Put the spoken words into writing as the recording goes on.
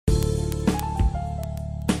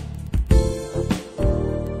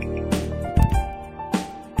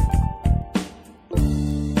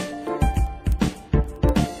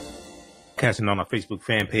Broadcasting on our Facebook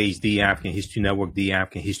fan page, The African History Network, The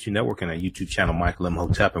African History Network, and our YouTube channel, Michael M.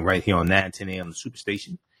 Hotep, and right here on 9:10 a.m. the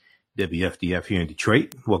Superstation, WFDF here in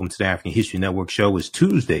Detroit. Welcome to the African History Network show. It's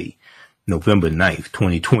Tuesday, November 9th,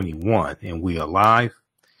 2021, and we are live.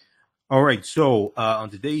 All right, so on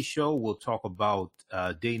today's show, we'll talk about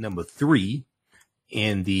day number 3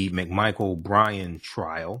 in the McMichael Bryan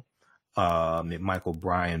trial, McMichael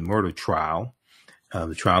Bryan murder trial,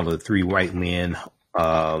 the trial of the 3 white men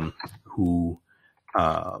who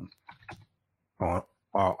are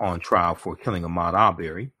on trial for killing Ahmaud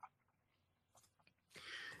Arbery.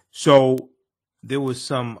 So there was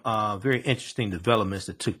some very interesting developments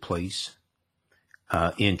that took place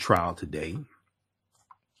in trial today.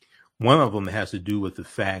 One of them has to do with the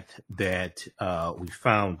fact that we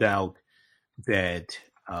found out that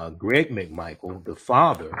Greg McMichael, the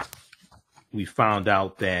father, we found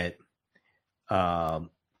out that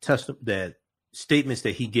that statements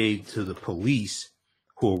that he gave to the police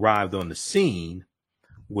who arrived on the scene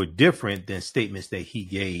were different than statements that he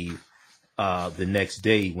gave the next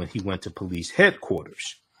day when he went to police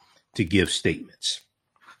headquarters to give statements.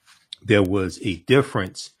 There was a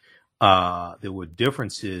difference. There were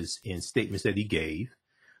differences in statements that he gave,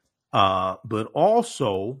 but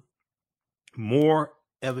also more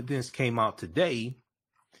evidence came out today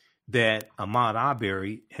that Ahmaud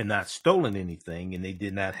Arbery had not stolen anything, and they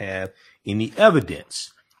did not have any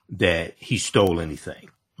evidence that he stole anything.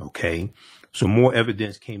 Okay, so more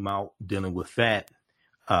evidence came out dealing with that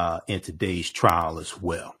in today's trial as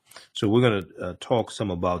well. So we're going to talk some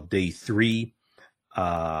about day 3,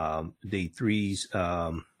 day 3's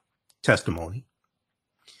testimony,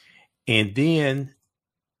 and then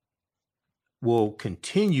we'll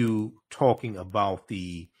continue talking about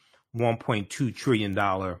the $1.2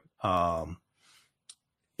 trillion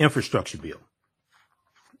infrastructure bill.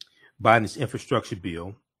 Biden's infrastructure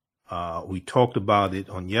bill. We talked about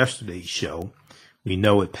it on yesterday's show. We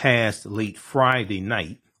know it passed late Friday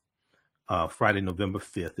night, Friday, November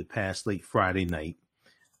 5th. It passed late Friday night.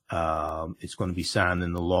 It's going to be signed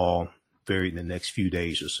into law in the next few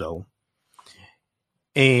days or so.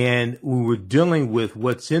 And we were dealing with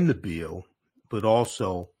what's in the bill, but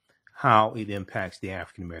also how it impacts the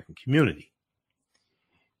African American community.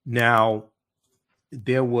 Now,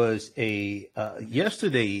 there was a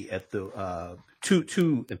yesterday at the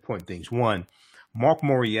two important things. One, Mark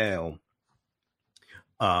Morial,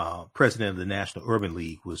 president of the National Urban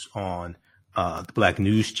League, was on the Black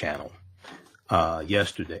News Channel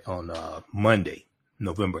yesterday on Monday,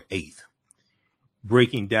 November 8th,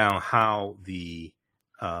 breaking down how the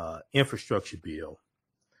infrastructure bill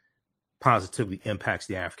positively impacts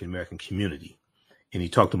the African American community. And he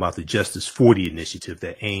talked about the Justice 40 initiative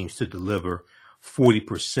that aims to deliver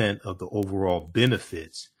 40% of the overall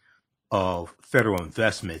benefits of federal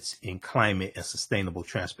investments in climate and sustainable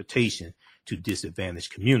transportation to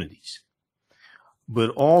disadvantaged communities.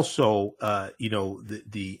 But also,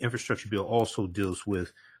 the infrastructure bill also deals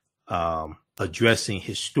with addressing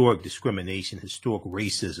historic discrimination, historic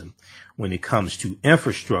racism when it comes to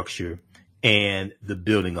infrastructure and the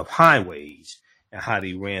building of highways and how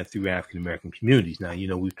they ran through African American communities. Now,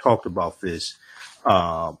 we've talked about this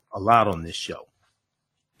a lot on this show.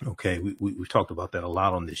 Okay, we've talked about that a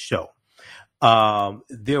lot on this show.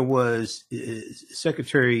 There was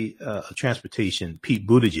Secretary of Transportation Pete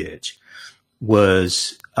Buttigieg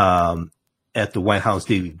was at the White House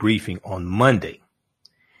daily briefing on Monday,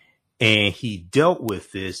 and he dealt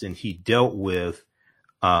with this, and he dealt with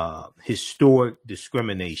historic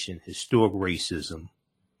discrimination, historic racism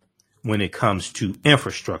when it comes to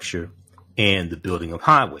infrastructure and the building of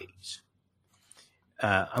highways.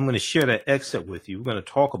 I'm going to share that excerpt with you. We're going to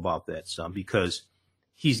talk about that some because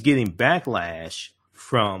he's getting backlash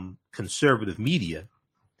from conservative media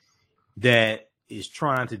that is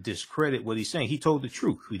trying to discredit what he's saying. He told the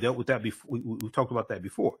truth. We dealt with that before. We talked about that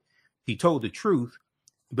before. He told the truth,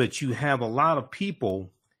 but you have a lot of people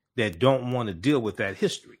that don't want to deal with that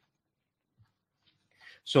history.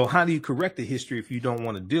 So how do you correct the history if you don't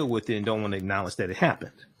want to deal with it and don't want to acknowledge that it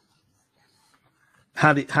happened?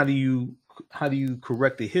 How do you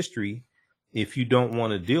correct the history if you don't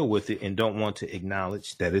want to deal with it and don't want to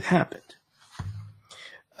acknowledge that it happened?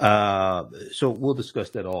 So we'll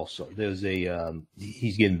discuss that also. There's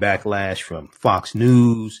he's getting backlash from Fox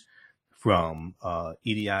News, from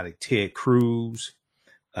idiotic Ted Cruz.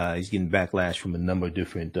 He's getting backlash from a number of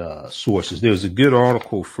different sources. There's a good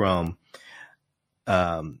article from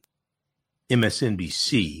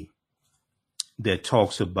MSNBC that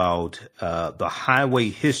talks about the highway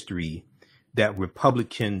history that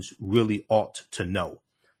Republicans really ought to know.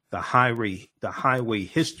 The highway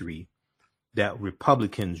history that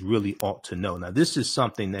Republicans really ought to know. Now, this is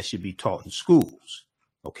something that should be taught in schools.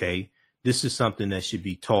 Okay. This is something that should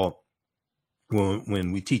be taught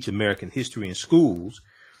when we teach American history in schools.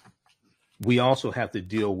 We also have to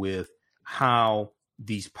deal with how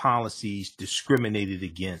these policies discriminated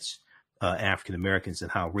against African Americans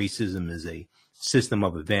and how racism is a system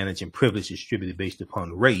of advantage and privilege distributed based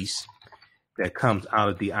upon race that comes out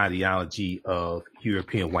of the ideology of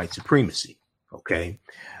European white supremacy. Okay.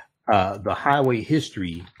 The highway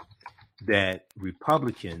history that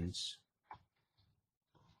Republicans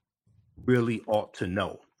really ought to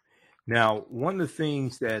know. Now, one of the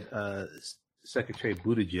things that Secretary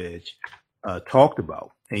Buttigieg talked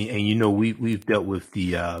about, and you know, we've dealt with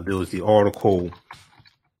there was the article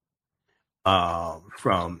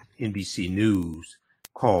from NBC News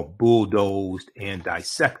called Bulldozed and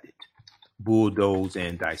Dissected,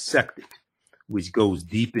 which goes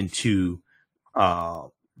deep into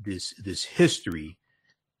this history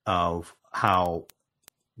of how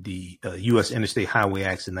the U.S. Interstate Highway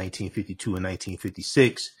Acts in 1952 and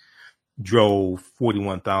 1956 drove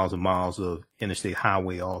 41,000 miles of interstate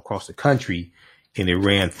highway all across the country, and it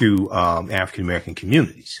ran through African American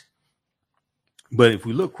communities. But if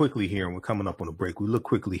we look quickly here, and we're coming up on a break, we look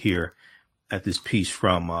quickly here at this piece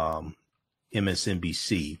from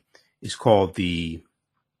MSNBC. It's called the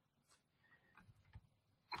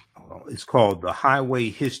Highway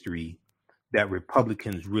History That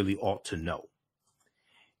Republicans Really Ought to Know.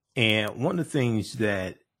 And one of the things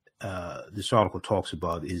that this article talks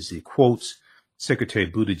about is it quotes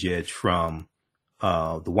Secretary Buttigieg from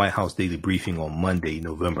the White House Daily Briefing on Monday,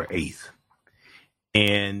 November 8th.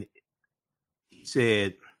 And he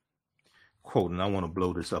said, quote, and I want to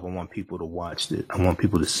blow this up. I want people to watch it. I want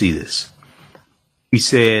people to see this. He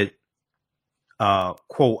said,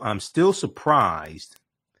 quote, "I'm still surprised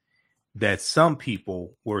that some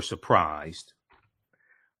people were surprised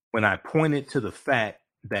when I pointed to the fact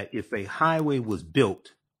that if a highway was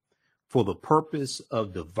built for the purpose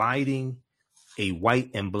of dividing a white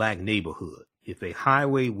and black neighborhood, if a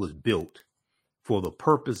highway was built for the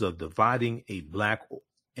purpose of dividing a black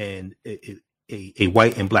and a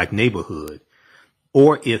white and black neighborhood,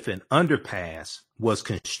 or if an underpass was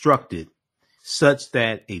constructed such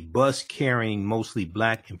that a bus carrying mostly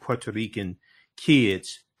black and Puerto Rican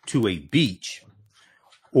kids to a beach,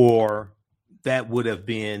 or that would have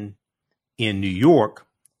been in New York,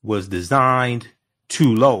 was designed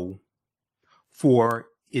too low for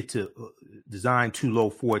it to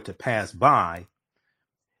pass by,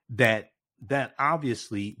 that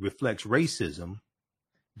obviously reflects racism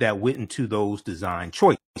that went into those design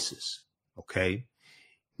choices. Okay.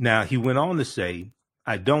 Now, he went on to say,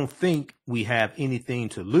 I don't think we have anything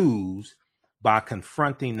to lose by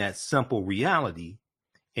confronting that simple reality.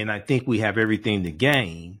 And I think we have everything to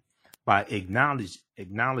gain by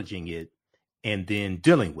acknowledging it and then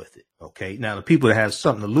dealing with it. Okay. Now, the people that have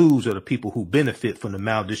something to lose are the people who benefit from the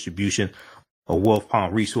maldistribution of wealth, power,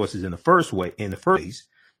 and resources in the first place,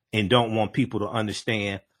 and don't want people to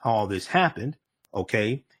understand how all this happened.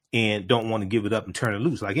 Okay. And don't want to give it up and turn it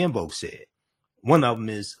loose. Like Embo said, one of them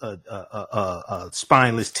is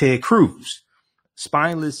spineless Ted Cruz.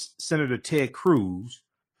 Spineless Senator Ted Cruz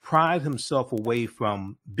pried himself away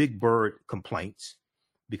from Big Bird complaints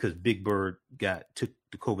because Big Bird took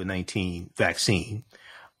the COVID-19 vaccine.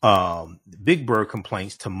 Big Bird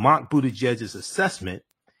complaints to mock Buttigieg's assessment.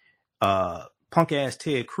 Punk ass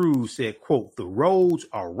Ted Cruz said, quote, "The roads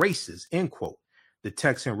are racist," end quote. The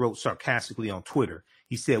Texan wrote sarcastically on Twitter.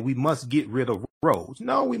 He said, "We must get rid of roads."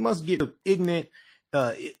 No, we must get rid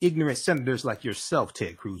of ignorant senators like yourself,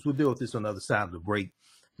 Ted Cruz. We'll deal with this on the other side of the break.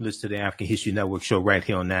 Listen to the African History Network show right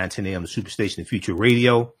here on 910 a.m. the Superstation and Future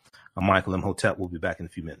Radio. I'm Michael M. Hotep. We'll be back in a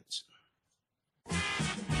few minutes.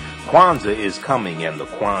 Kwanzaa is coming, and the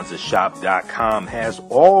KwanzaaShop.com has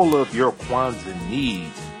all of your Kwanzaa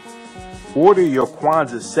needs. Order your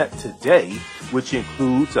Kwanzaa set today, which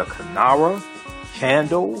includes a kinara,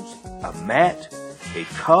 candles, a mat, a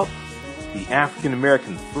cup, the African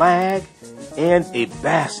American flag, and a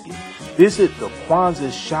basket. Visit the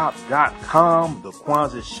KwanzaaShop.com, the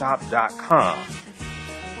KwanzaaShop.com.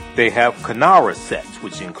 They have kinara sets,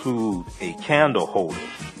 which include a candle holder,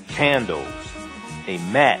 candles, a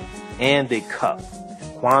mat, and a cup.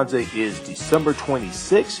 Kwanzaa is December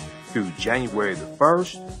 26th through January the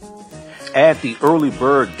 1st. Add the early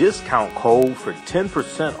bird discount code for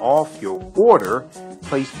 10% off your order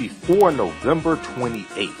placed before November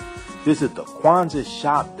 28th. Visit the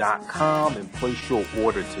KwanzaaShop.com and place your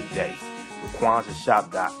order today. The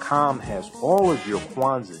KwanzaaShop.com has all of your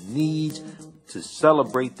Kwanzaa needs to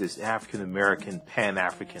celebrate this African American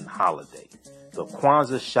Pan-African holiday.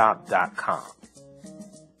 thekwanzaashop.com.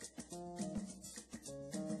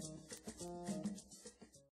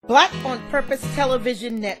 Black on Purpose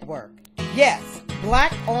Television Network. Yes,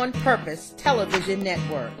 Black on Purpose Television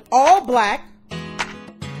Network. All black,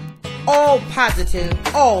 all positive,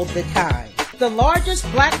 all the time. The largest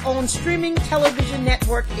black-owned streaming television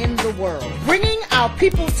network in the world. Bringing our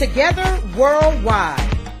people together worldwide.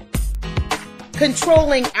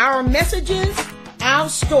 Controlling our messages, our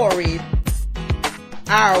stories,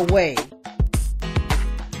 our way.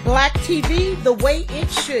 Black TV the way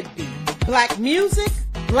it should be. Black music,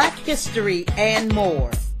 Black history, and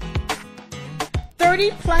more.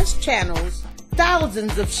 30 plus channels,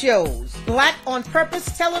 thousands of shows. Black on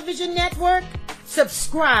Purpose Television Network.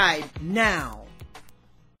 Subscribe now.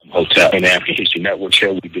 Hotel and African History Network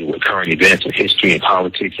show. We deal with current events of history and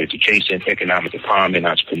politics, education, economic empowerment,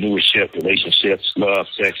 entrepreneurship, relationships, love,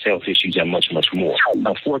 sex, health issues, and much, much more.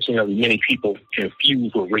 Unfortunately, many people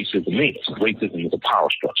confuse what racism is. Racism is a power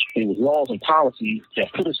structure. It was laws and policies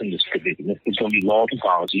that put us in this predicament. It's going to be laws and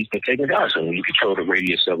policies that take us out. So when you control the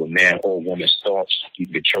radius of a man or woman's thoughts, you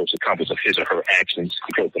control the compass of his or her actions,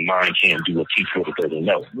 because the mind can't do or teach what it doesn't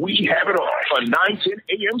know. We have it all on 910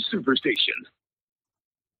 AM Superstation.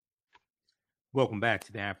 Welcome back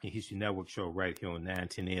to the African History Network show right here on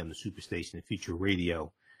 910 AM, the Superstation and Future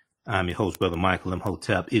Radio. I'm your host, Brother Michael M.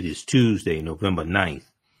 Hotep. It is Tuesday, November 9th,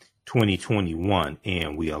 2021,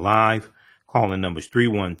 and we are live. Calling numbers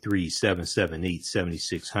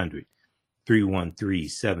 313-778-7600.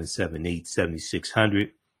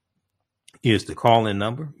 313-778-7600 is the call-in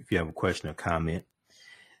number if you have a question or comment.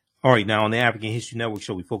 All right, now on the African History Network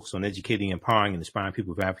show, we focus on educating, empowering, and inspiring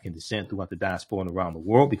people of African descent throughout the diaspora and around the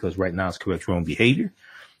world, because right now it's correct your own behavior.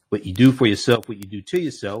 What you do for yourself, what you do to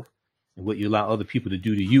yourself, and what you allow other people to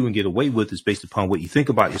do to you and get away with is based upon what you think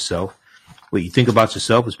about yourself. What you think about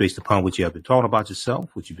yourself is based upon what you have been taught about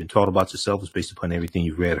yourself. What you've been taught about yourself is based upon everything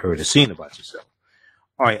you've read, heard, or seen about yourself.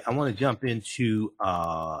 All right, I want to jump into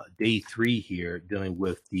day 3 here, dealing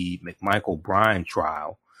with the McMichael Bryan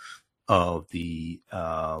trial of the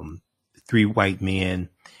 3 white men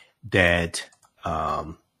that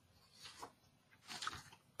are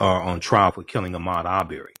on trial for killing Ahmaud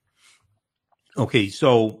Arbery. Okay,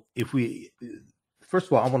 so first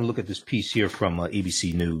of all, I want to look at this piece here from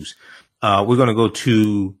ABC News. We're going to go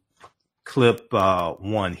to clip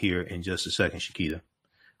 1 here in just a second, Shakita.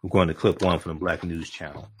 We're going to clip 1 from the Black News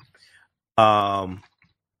Channel.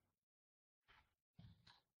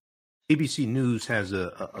 ABC News has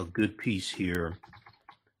a good piece here.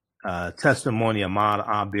 Testimony: Ahmaud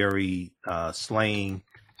Arbery slaying.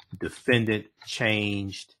 Defendant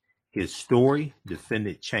changed his story.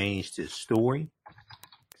 Defendant changed his story.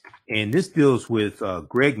 And this deals with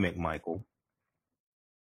Greg McMichael.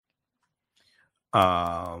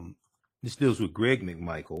 This deals with Greg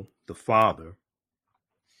McMichael, the father.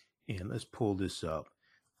 And let's pull this up.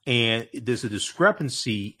 And there's a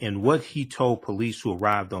discrepancy in what he told police who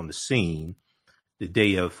arrived on the scene the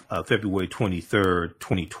day of February 23rd,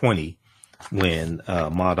 2020, when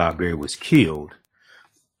Ahmaud Arbery was killed,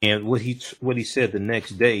 and what he said the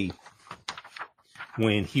next day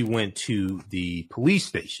when he went to the police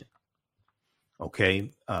station. Okay,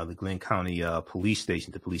 the Glenn County police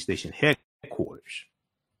station, the police station headquarters.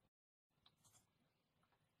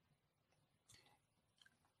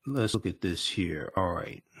 Let's look at this here. All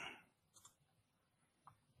right.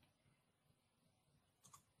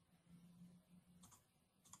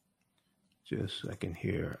 Just a second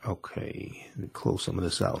here. Okay. Let me close some of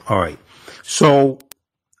this out. All right. So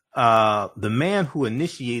the man who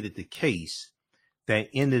initiated the case that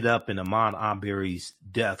ended up in Ahmaud Arbery's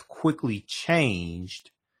death quickly changed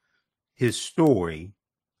his story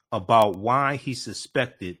about why he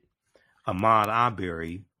suspected Ahmaud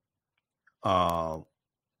Arbery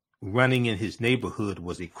running in his neighborhood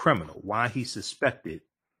was a criminal, why he suspected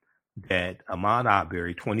that Ahmaud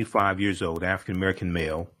Arbery, 25 years old, African-American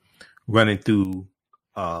male, running through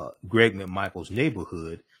Greg McMichael's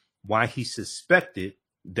neighborhood, why he suspected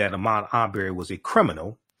that Ahmaud Arbery was a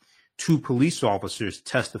criminal. 2 police officers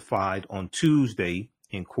testified on Tuesday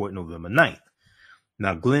in court, November 9th.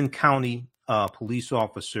 Now, Glenn County police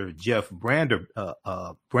officer Jeff Brandberry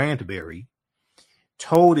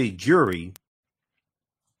told a jury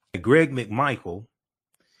that Greg McMichael,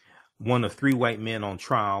 one of 3 white men on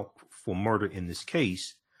trial for murder in this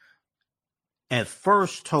case, at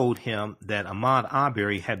first told him that Ahmaud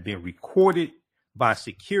Arbery had been recorded by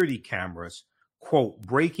security cameras, quote,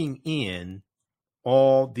 breaking in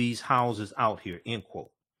all these houses out here, end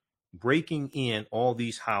quote. Breaking in all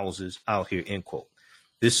these houses out here, end quote.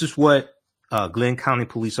 This is what Glenn County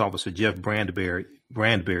Police Officer Jeff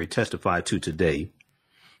Brandberry testified to today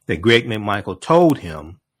that Greg McMichael told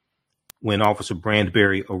him when Officer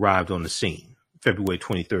Brandberry arrived on the scene, February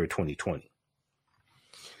 23rd, 2020.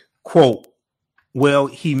 Quote, well,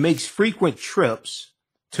 he makes frequent trips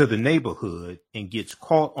to the neighborhood and gets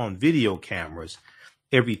caught on video cameras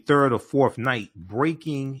every third or fourth night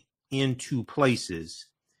breaking into places,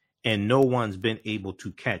 and no one's been able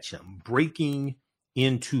to catch him. Breaking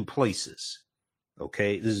into places.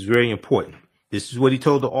 Okay, this is very important. This is what he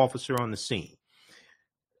told the officer on the scene.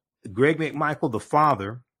 Greg McMichael, the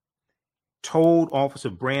father, told Officer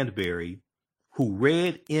Brandberry, who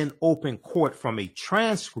read in open court from a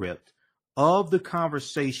transcript of the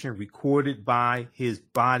conversation recorded by his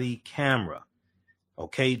body camera.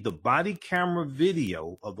 Okay, the body camera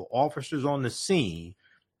video of the officers on the scene,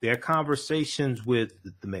 their conversations with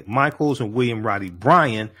the McMichaels and William Roddy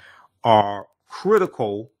Bryan are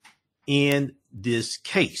critical in this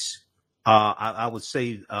case. I would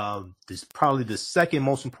say this is probably the second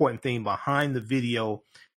most important thing behind the video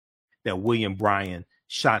that William Bryan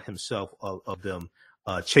shot himself of them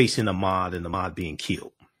chasing Ahmaud and Ahmaud being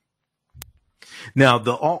killed. Now,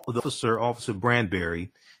 the officer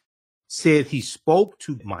Brandberry, said he spoke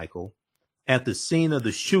to Michael at the scene of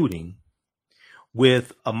the shooting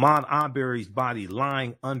with Ahmaud Arbery's body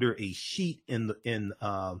lying under a sheet in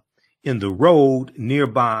the road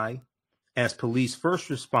nearby as police first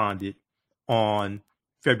responded on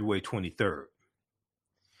February 23rd.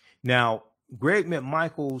 Now, Greg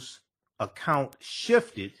McMichael's account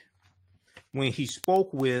shifted when he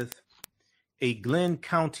spoke with a Glenn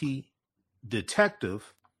County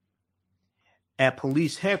detective at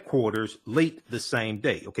police headquarters late the same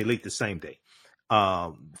day. Okay, late the same day.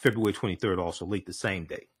 February 23rd, also late the same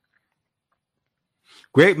day.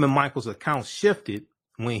 Greg McMichael's account shifted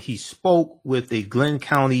when he spoke with a Glenn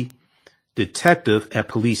County detective at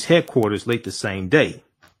police headquarters late the same day.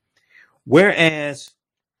 Whereas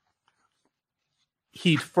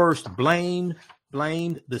he first blamed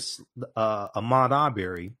this Ahmaud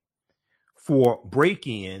Arbery for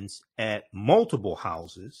break-ins at multiple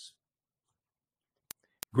houses,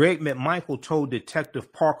 Greg McMichael told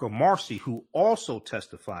Detective Parker Marcy, who also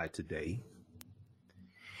testified today,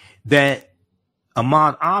 that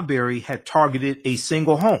Ahmaud Arbery had targeted a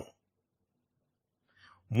single home,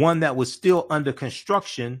 one that was still under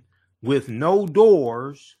construction with no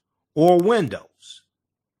doors or windows.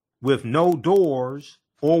 With no doors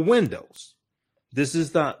or windows. This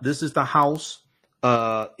is the house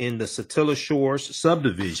in the Satilla Shores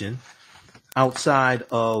subdivision outside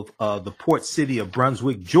of the port city of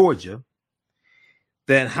Brunswick, Georgia.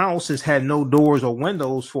 That house has had no doors or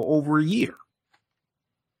windows for over a year.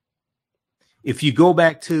 If you go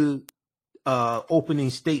back to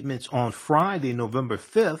opening statements on Friday, November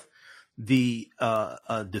 5th, the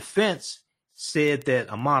defense said that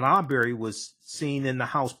Ahmaud Arbery was seen in the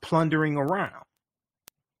house plundering around.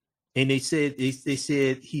 And they said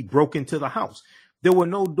he broke into the house. There were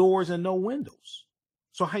no doors and no windows.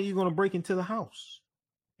 So how are you going to break into the house?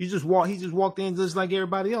 He just walked in just like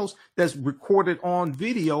everybody else that's recorded on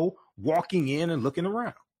video, walking in and looking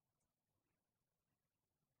around.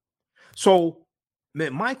 So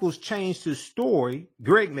McMichael's changed his story.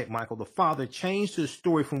 Greg McMichael, the father, changed his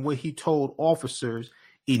story from what he told officers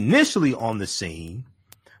initially on the scene,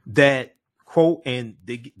 that, quote, and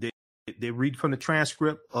they read from the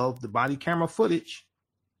transcript of the body camera footage.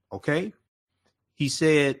 Okay. He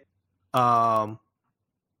said, at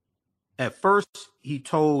first he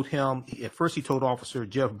told Officer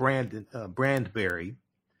Jeff Brandberry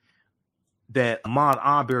that Ahmaud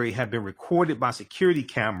Arbery had been recorded by security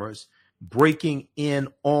cameras breaking in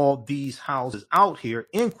all these houses out here,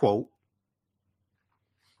 end quote.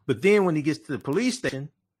 But then when he gets to the police station,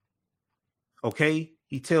 okay,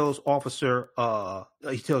 he tells Detective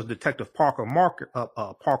Parker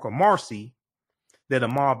Marcy that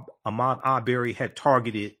Ahmaud Arbery had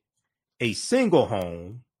targeted a single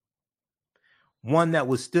home, one that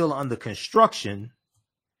was still under construction,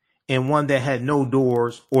 and one that had no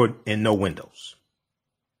doors and no windows.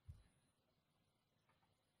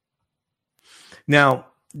 Now,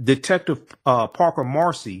 Detective Parker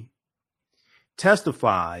Marcy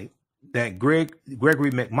testified that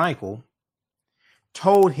Gregory McMichael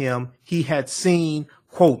told him he had seen,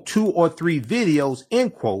 quote, 2 or 3 videos,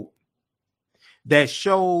 end quote, that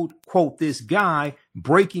showed, quote, this guy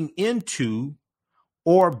breaking into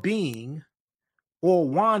or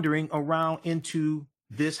wandering around into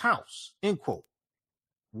this house, end quote.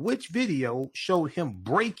 Which video showed him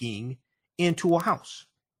breaking into a house?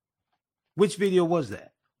 Which video was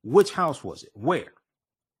that? Which house was it? Where?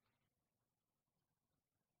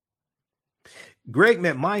 Greg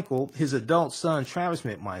McMichael, his adult son Travis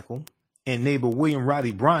McMichael, and neighbor William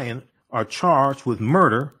Roddy Bryan are charged with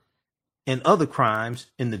murder and other crimes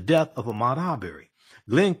in the death of Ahmaud Arbery.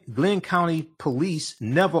 Glenn County Police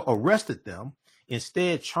never arrested them.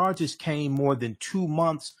 Instead, charges came more than 2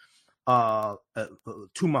 months 2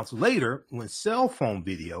 months later, when cell phone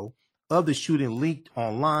video of the shooting leaked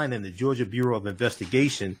online and the Georgia Bureau of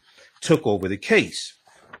Investigation took over the case.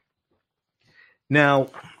 Now,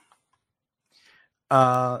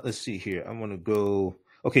 let's see here. I'm going to go.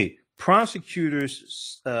 Okay.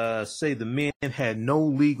 Prosecutors say the men had no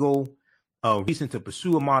legal reason to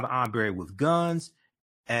pursue Ahmaud Arbery with guns,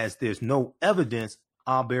 as there's no evidence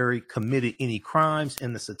Arbery committed any crimes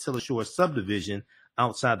in the Satilla Shores subdivision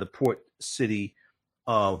outside the port city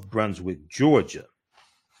of Brunswick, Georgia.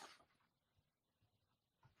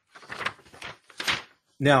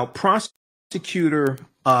 Now, prosecutor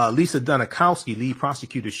Lisa Dunikowski, lead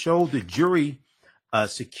prosecutor, showed the jury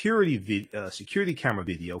security camera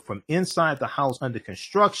video from inside the house under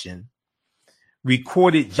construction,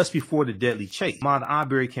 recorded just before the deadly chase. Ahmaud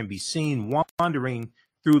Arbery can be seen wandering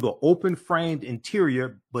through the open framed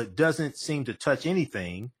interior, but doesn't seem to touch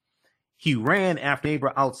anything. He ran after a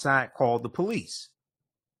neighbor outside called the police.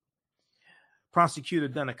 Prosecutor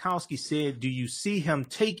Dunikowski said, "Do you see him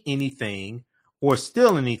take anything or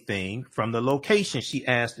steal anything from the location?" she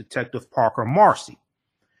asked Detective Parker Marcy.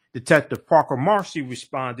 Detective Parker Marcy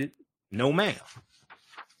responded, "No, ma'am."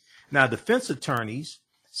 Now, defense attorneys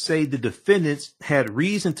say the defendants had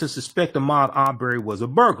reason to suspect Ahmaud Arbery was a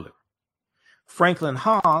burglar. Franklin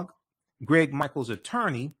Hogg, Greg Michael's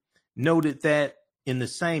attorney, noted that in the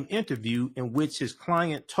same interview in which his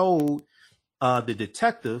client told the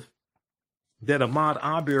detective that Ahmaud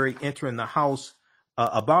Arbery entering the house,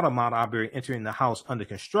 about Ahmaud Arbery entering the house under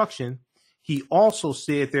construction, he also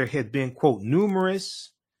said there had been, quote,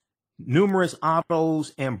 numerous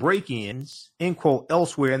autos and break-ins, end quote,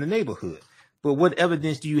 elsewhere in the neighborhood. But what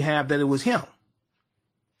evidence do you have that it was him?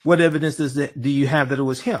 What evidence do you have that it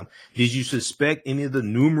was him? Did you suspect any of the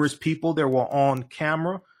numerous people that were on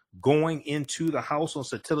camera going into the house on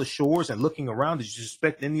Satilla Shores and looking around? Did you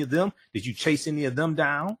suspect any of them? Did you chase any of them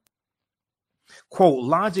down? Quote,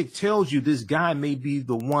 logic tells you this guy may be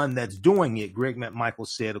the one that's doing it, Greg McMichael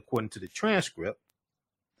said, according to the transcript.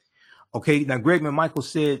 Okay, now Greg McMichael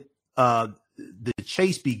said the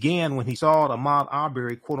chase began when he saw Ahmaud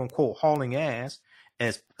Arbery, quote unquote, hauling ass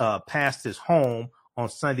as past his home on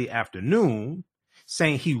Sunday afternoon,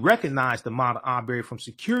 saying he recognized Ahmaud Arbery from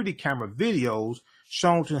security camera videos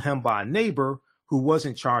shown to him by a neighbor who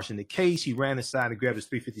wasn't charged in the case. He ran inside and grabbed his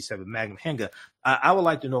 .357 Magnum handgun. I would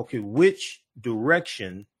like to know, okay, which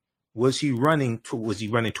direction was he running to? Was he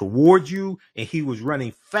running towards you? And he was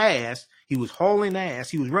running fast. He was hauling ass.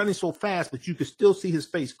 He was running so fast, but you could still see his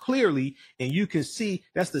face clearly. And you can see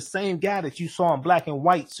that's the same guy that you saw in black and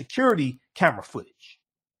white security camera footage.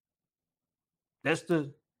 That's what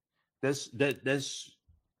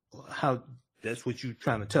you're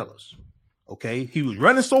trying to tell us. Okay. He was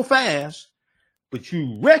running so fast, but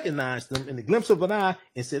you recognized him in the glimpse of an eye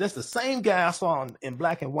and said, that's the same guy I saw in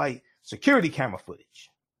black and white security camera footage.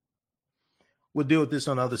 We'll deal with this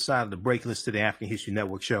on the other side of the break. Listen to the African History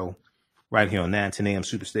Network show right here on 910 AM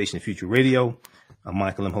Superstation Future Radio. I'm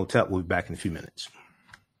Michael M. Hotep. We'll be back in a few minutes.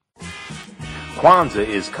 Kwanzaa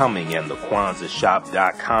is coming, and the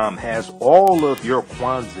KwanzaaShop.com has all of your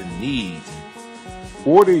Kwanzaa needs.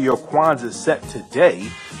 Order your Kwanzaa set today,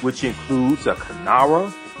 which includes a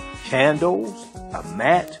kinara, candles, a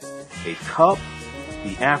mat, a cup,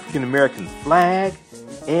 the African American flag,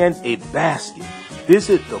 and a basket.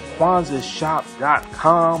 Visit the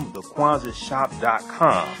KwanzaaShop.com, the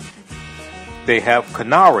KwanzaaShop.com. They have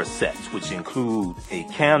kinara sets, which include a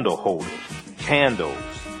candle holder, candles,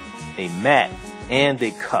 a mat, and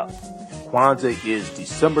a cup. Kwanzaa is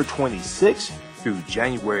December 26th through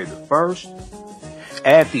January the 1st.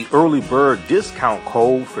 Add the early bird discount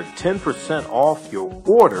code for 10% off your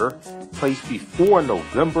order placed before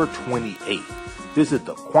November 28th. Visit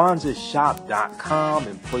the KwanzaaShop.com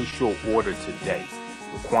and place your order today.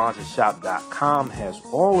 The KwanzaaShop.com has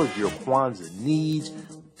all of your Kwanzaa needs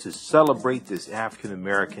to celebrate this African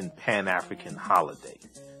American Pan-African holiday.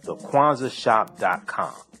 The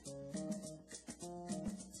KwanzaaShop.com.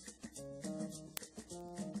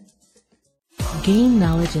 Gain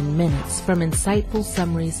knowledge in minutes from insightful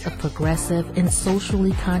summaries of progressive and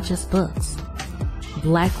socially conscious books.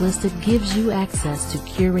 Blacklisted gives you access to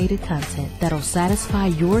curated content that'll satisfy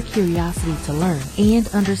your curiosity to learn and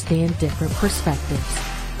understand different perspectives.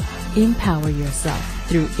 Empower yourself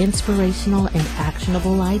through inspirational and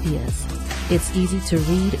actionable ideas. It's easy to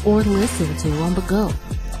read or listen to on the go.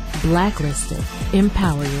 Blacklisted.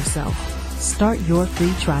 Empower yourself. Start your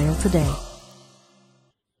free trial today.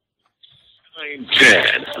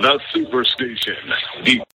 910, the Superstation.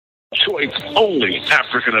 Detroit's only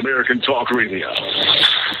African-American talk radio.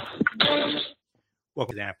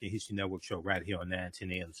 Welcome to the African History Network show right here on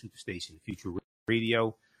 910 AM Superstation Future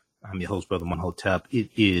Radio. I'm your host, Brother Mahotep.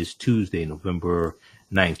 It is Tuesday, November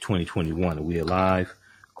 9th, 2021, and we are live.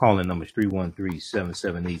 Calling numbers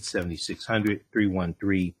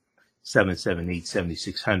 313-778-7600,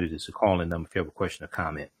 313-778-7600 is the calling number if you have a question or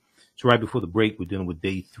comment. So right before the break, we're dealing with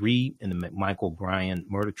day 3 in the McMichael Bryan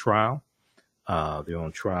murder trial. They're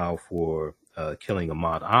on trial for killing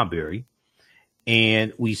Ahmaud Arbery.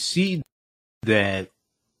 And we see that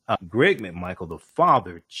Greg McMichael, the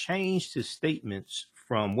father, changed his statements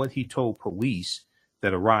from what he told police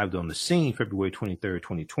that arrived on the scene February 23rd,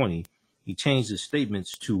 2020. He changed his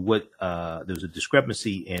statements to what there was a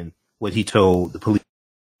discrepancy in what he told the police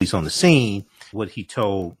on the scene, what he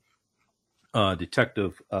told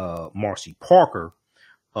Detective Marcy Parker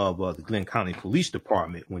of the Glenn County Police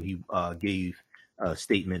Department when he gave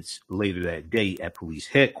statements later that day at police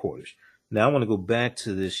headquarters. Now, I want to go back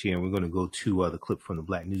to this here, and we're going to go to the clip from the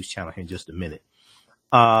Black News Channel here in just a minute.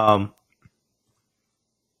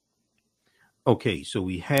 Okay, so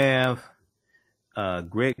we have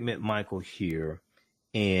Greg McMichael here,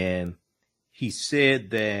 and he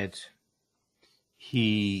said that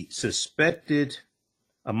he suspected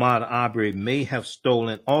Ahmaud Arbery may have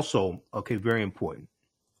stolen. Also, okay, very important.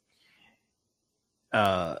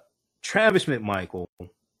 Travis McMichael,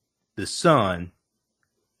 the son,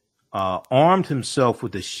 armed himself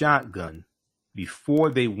with a shotgun before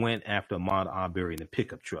they went after Ahmaud Arbery in a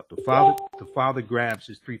pickup truck. The father grabs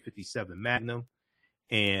his .357 Magnum,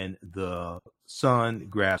 and the son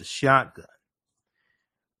grabs a shotgun.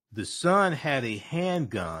 The son had a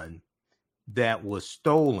handgun that was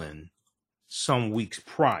stolen some weeks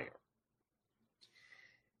prior,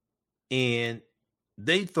 and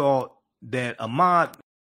they thought that Ahmaud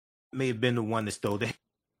may have been the one that stole the.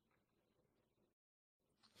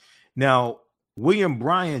 Now, William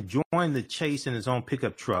Bryan joined the chase in his own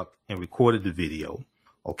pickup truck and recorded the video.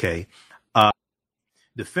 Okay.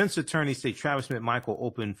 Defense attorneys say Travis McMichael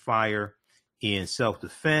opened fire in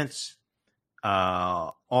self-defense.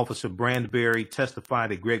 Officer Brandberry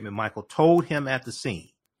testified that Greg McMichael told him at the scene.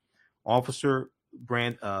 Officer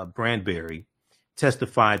Brandberry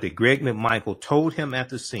testified that Greg McMichael told him at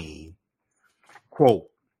the scene, quote,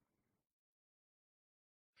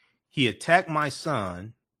 "He attacked my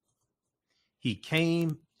son. He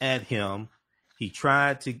came at him. He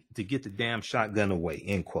tried to get the damn shotgun away,"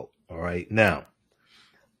 end quote. All right. Now,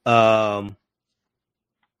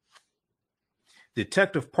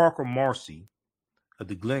 Detective Parker Marcy of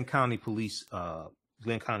the Glenn County Police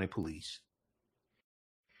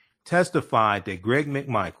testified that Greg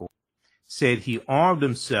McMichael said he armed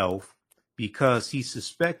himself because he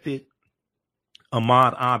suspected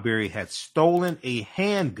Ahmaud Arbery had stolen a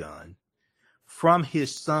handgun from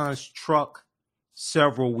his son's truck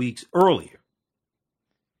several weeks earlier.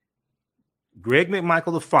 Greg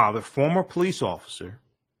McMichael, the father, former police officer,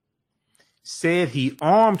 said he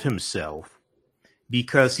armed himself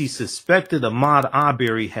because he suspected Ahmaud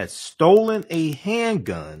Arbery had stolen a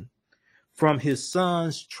handgun from his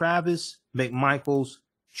son's Travis McMichael's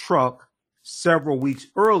truck several weeks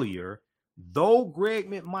earlier, though Greg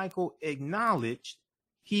McMichael acknowledged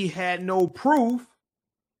he had no proof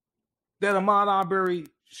that Ahmaud Arbery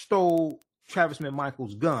stole Travis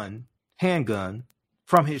McMichael's handgun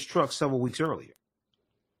from his truck several weeks earlier.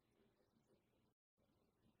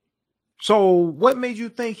 So what made you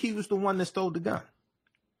think he was the one that stole the gun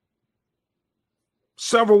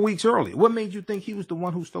several weeks earlier? What made you think he was the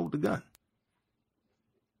one who stole the gun?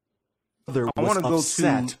 I want to go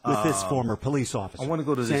upset with this former police officer. I want to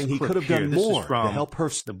go to this saying he clip could have here. done This more is from to help her.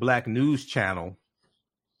 The Black News Channel.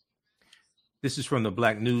 This is from the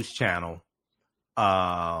Black News Channel.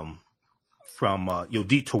 From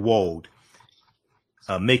Yodit Tawald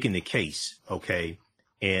making the case. Okay,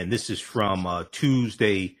 and this is from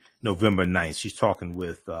Tuesday, November 9th. She's talking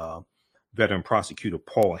with veteran prosecutor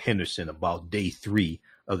Paul Henderson about day 3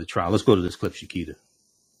 of the trial. Let's go to this clip, Shakita.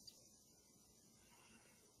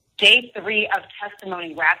 Day 3 of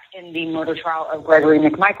testimony wrapped in the murder trial of Gregory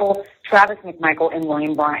McMichael, Travis McMichael, and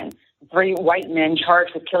William Bryan, 3 white men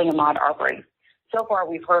charged with killing Ahmaud Arbery. So far,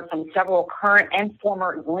 we've heard from several current and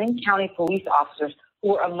former Glenn County police officers who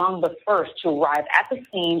were among the first to arrive at the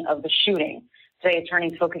scene of the shooting. Today,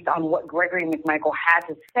 attorneys focused on what Gregory McMichael had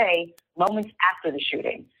to say moments after the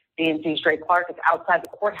shooting. DNC's Dre Clark is outside the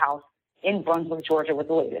courthouse in Brunswick, Georgia, with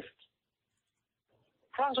the latest.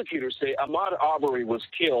 Prosecutors say Ahmaud Arbery was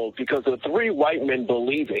killed because of three white men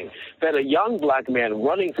believing that a young black man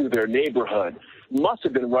running through their neighborhood must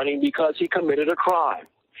have been running because he committed a crime.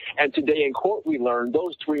 And today in court, we learned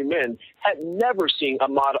those three men had never seen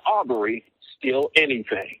Ahmaud Arbery steal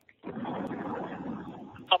anything.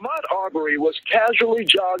 Ahmaud Arbery was casually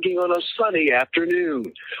jogging on a sunny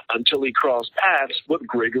afternoon until he crossed paths with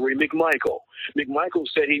Gregory McMichael. McMichael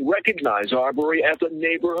said he recognized Arbery as a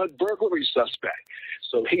neighborhood burglary suspect.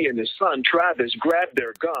 So he and his son, Travis, grabbed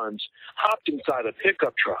their guns, hopped inside a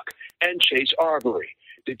pickup truck, and chased Arbery.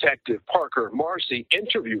 Detective Parker Marcy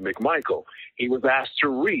interviewed McMichael. He was asked to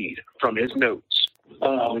read from his notes.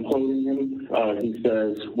 I'm quoting him. He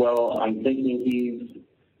says, well, I'm thinking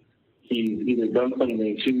he's either done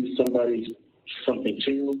something to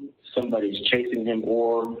somebody's chasing him,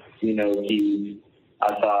 or,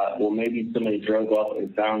 I thought, well, maybe somebody drove up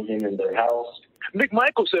and found him in their house.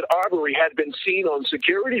 McMichael said Arbery had been seen on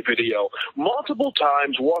security video multiple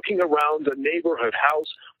times walking around the neighborhood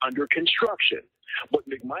house under construction. But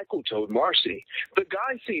McMichael told Marcy the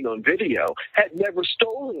guy seen on video had never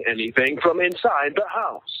stolen anything from inside the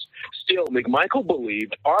house. Still, McMichael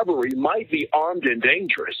believed Arbery might be armed and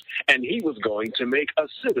dangerous, and he was going to make a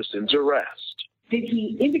citizen's arrest. Did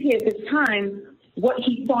he indicate at this time what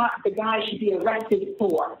he thought the guy should be arrested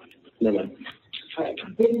for? No, ma'am.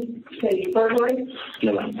 Didn't say burglary?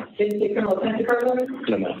 No, ma'am. Didn't say criminal offense burglary?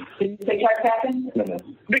 No, ma'am. Didn't say trespassing? No,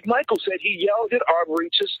 ma'am. McMichael said he yelled at Arbery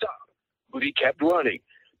to stop, but he kept running.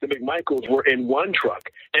 The McMichaels were in one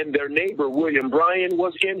truck, and their neighbor, William Bryan,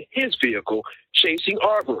 was in his vehicle chasing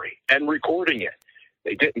Arbery and recording it.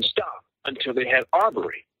 They didn't stop until they had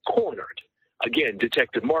Arbery cornered. Again,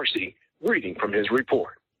 Detective Marcy reading from his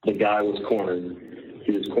report. The guy was cornered.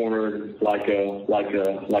 He was cornered like a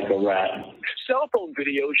rat. Cell phone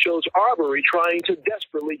video shows Arbery trying to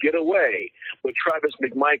desperately get away, but Travis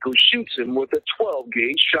McMichael shoots him with a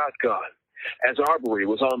 12-gauge shotgun. As Arbery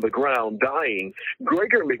was on the ground dying,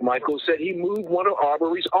 Gregory McMichael said he moved one of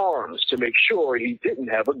Arbery's arms to make sure he didn't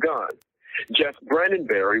have a gun. Jeff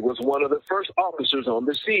Brandonberry was one of the first officers on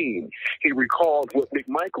the scene. He recalled what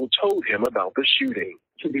McMichael told him about the shooting.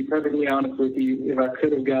 To be perfectly honest with you, if I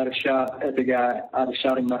could have got a shot at the guy, I'd have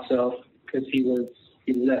shot him myself, because he was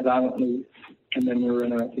that violently, and then we were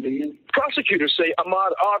interrupted again. Prosecutors say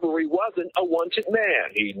Ahmaud Arbery wasn't a wanted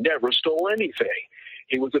man. He never stole anything.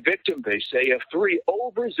 He was a victim, they say, of three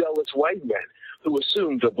overzealous white men who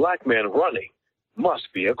assumed a black man running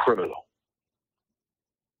must be a criminal.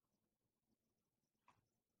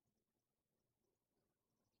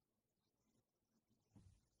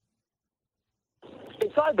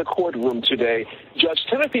 Inside the courtroom today, Judge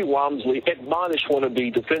Timothy Walmsley admonished one of the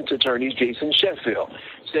defense attorneys, Jason Sheffield,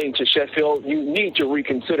 saying to Sheffield, you need to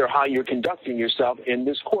reconsider how you're conducting yourself in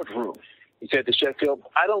this courtroom. He said to Sheffield,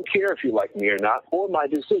 I don't care if you like me or not, or my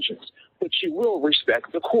decisions, but you will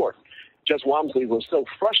respect the court. Judge Walmsley was so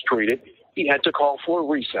frustrated, he had to call for a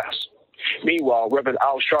recess. Meanwhile, Reverend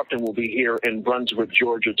Al Sharpton will be here in Brunswick,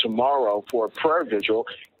 Georgia tomorrow for a prayer vigil.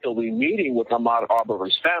 He'll be meeting with Ahmaud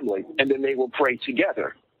Arbery's family, and then they will pray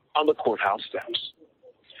together on the courthouse steps.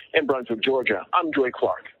 In Brunswick, Georgia, I'm Joy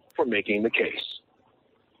Clark for Making the Case.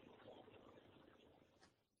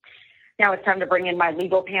 Now it's time to bring in my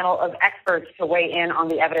legal panel of experts to weigh in on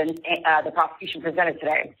the evidence the prosecution presented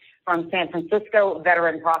today. From San Francisco,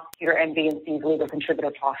 veteran prosecutor and BNC's legal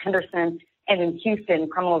contributor Paul Henderson, and in Houston,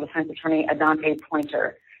 criminal defense attorney Adante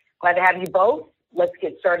Pointer. Glad to have you both. Let's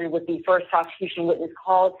get started with the first prosecution witness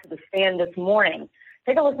called to the stand this morning.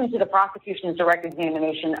 Take a listen to the prosecution's direct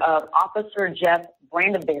examination of Officer Jeff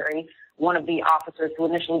Brandonberry, one of the officers who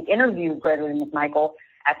initially interviewed Gregory McMichael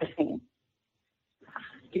at the scene.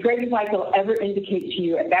 Did Gregory McMichael ever indicate to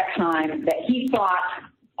you at that time that he thought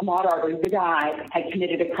Ahmaud Arbery, the guy, had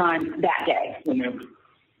committed a crime that day? No, ma'am.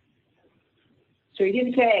 So he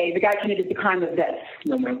didn't say the guy committed the crime of this?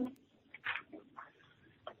 No, ma'am.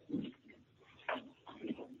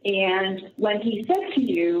 And when he said to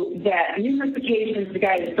you that numerous occasions the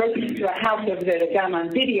guy has broken into a house over there that got him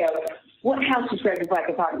on video, what house was Gregory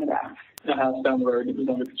McMichael talking about? The house down the road that was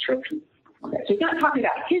under construction. Okay, so he's not talking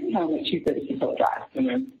about his home at 230 Hill Drive. No,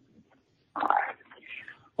 ma'am. All right.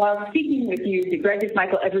 While speaking with you, did Gregory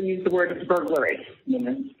McMichael ever use the word burglary? No,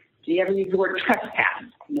 ma'am. Did he ever use the word trespass?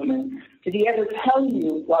 No, ma'am. Did he ever tell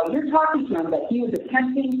you while you're talking to him that he was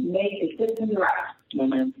attempting to make a citizen's arrest? No,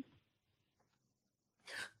 ma'am.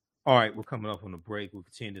 All right, we're coming up on the break. We'll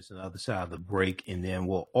continue this on the other side of the break, and then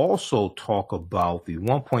we'll also talk about the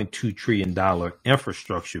 $1.2 trillion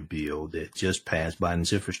infrastructure bill that just passed,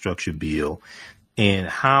 Biden's infrastructure bill, and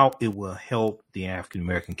how it will help the African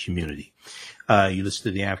American community. You listen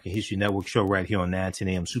to the African History Network show right here on 910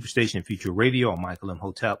 AM Superstation and Future Radio. I'm Michael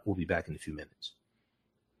Imhotep. We'll be back in a few minutes.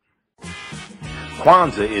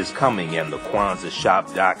 Kwanzaa is coming, and the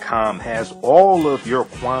KwanzaaShop.com has all of your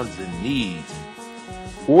Kwanzaa needs.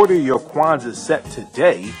 Order your Kwanzaa set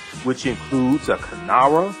today, which includes a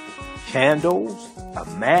kinara, candles, a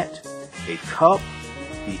mat, a cup,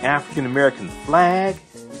 the African American flag,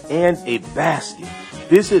 and a basket.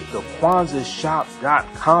 Visit the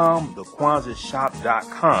KwanzaaShop.com, the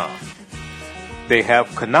KwanzaaShop.com. They have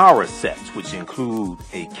kinara sets, which include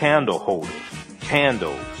a candle holder,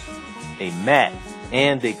 candles, a mat,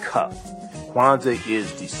 and a cup. Kwanzaa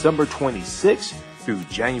is December 26th through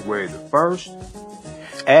January the 1st.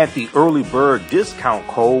 Add the early bird discount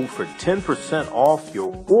code for 10% off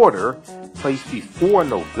your order placed before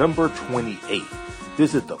November 28th.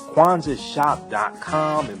 Visit the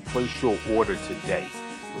KwanzaaShop.com and place your order today.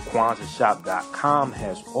 The KwanzaaShop.com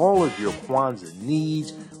has all of your Kwanzaa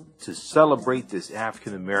needs to celebrate this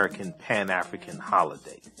African American Pan-African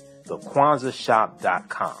holiday. The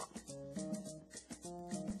KwanzaaShop.com.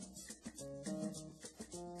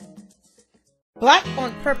 Black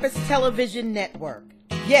on Purpose Television Network.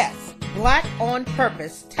 Yes, Black on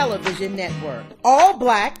Purpose Television Network. All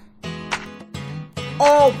black,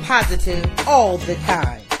 all positive, all the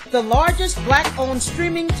time. The largest black-owned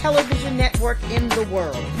streaming television network in the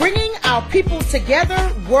world. Bringing our people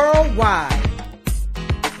together worldwide.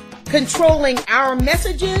 Controlling our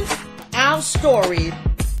messages, our stories,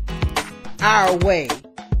 our way.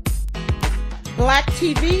 Black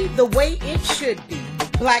TV the way it should be.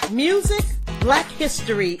 Black music, Black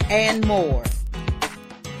history, and more.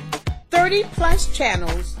 30-plus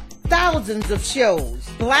channels, thousands of shows.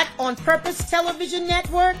 Black on Purpose Television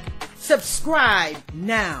Network. Subscribe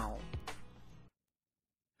now.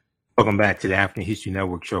 Welcome back to the African History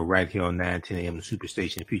Network show right here on 910 AM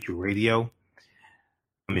Superstation Future Radio.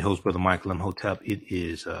 I'm your host, Brother Michael Imhotep. It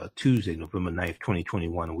is Tuesday, November 9th,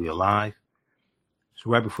 2021, and we are live.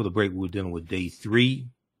 So right before the break, we were dealing with day 3.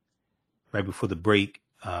 Right before the break,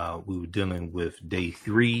 we were dealing with day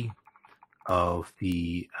 3 of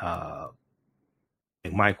the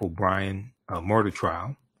McMichael Bryan murder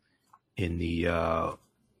trial in the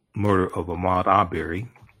murder of Ahmaud Arbery.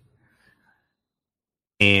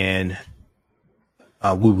 And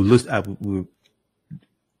I was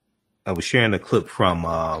sharing a clip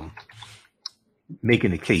from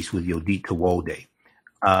Making the Case with Yodit Tewolde.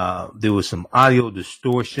 There was some audio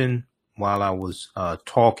distortion while I was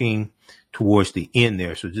talking towards the end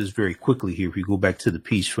there. So just very quickly here, if you go back to the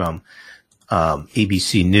piece from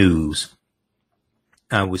ABC News,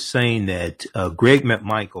 I was saying that Greg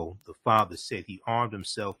McMichael, the father, said he armed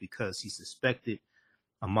himself because he suspected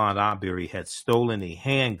Ahmaud Arbery had stolen a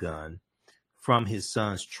handgun from his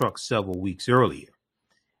son's truck several weeks earlier.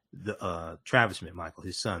 Travis McMichael,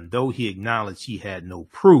 his son, though he acknowledged he had no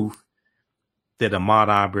proof that Ahmaud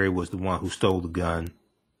Arbery was the one who stole the gun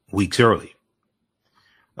weeks earlier.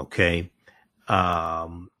 Okay.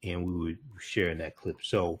 And we were sharing that clip.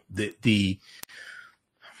 So their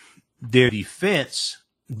defense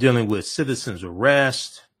dealing with citizens'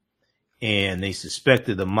 arrest, and they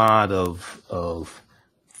suspected Ahmaud of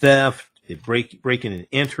theft, breaking and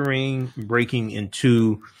entering, breaking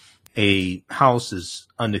into a house is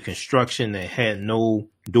under construction that had no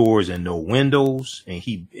doors and no windows, and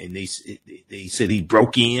they said he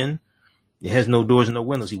broke in. It has no doors and no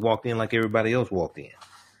windows. He walked in like everybody else walked in.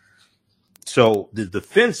 So the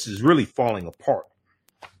defense is really falling apart.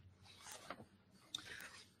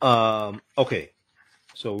 Okay,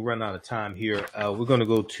 so we're running out of time here. We're going to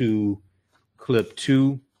go to clip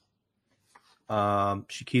 2,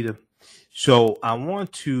 Shakita. So I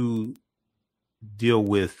want to deal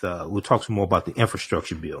with, we'll talk some more about the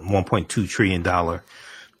infrastructure bill, $1.2 trillion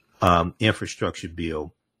infrastructure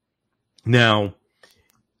bill. Now,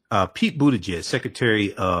 Pete Buttigieg,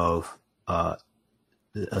 Secretary of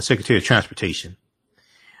Transportation,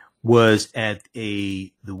 was at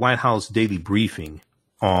the White House daily briefing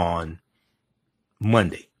on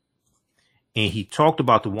Monday, and he talked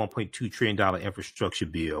about the $1.2 trillion infrastructure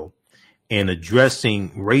bill and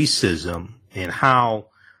addressing racism and how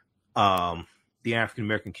the African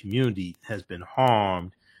American community has been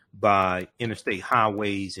harmed by interstate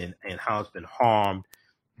highways and how it's been harmed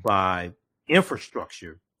by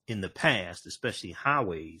infrastructure in the past, especially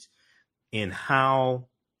highways, and how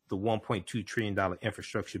the $1.2 trillion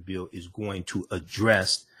infrastructure bill is going to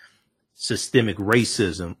address systemic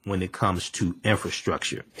racism when it comes to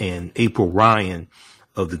infrastructure. And April Ryan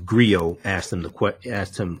of the GRIO asked him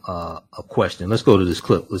a question. Let's go to this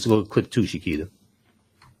clip. Let's go to clip 2, Shakita.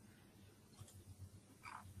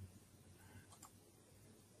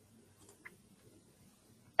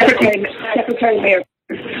 Secretary Mayor,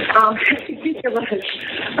 could you give us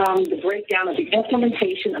the breakdown of the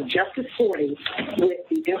implementation of Justice 40 with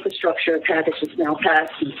the infrastructure package that's now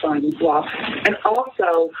passed and signed into law? And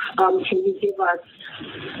also, can you give us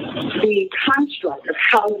the construct of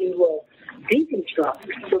how you will deconstruct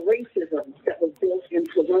the racism that was built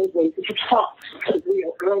into the roadways that you talked to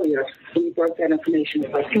Rio earlier when you broke that information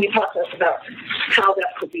with us? Can you talk to us about how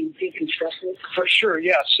that could be deconstructed? For sure,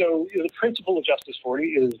 yeah. So the principle of Justice 40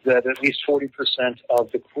 is that at least 40%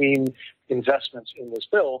 of the clean investments in this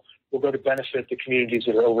bill will go to benefit the communities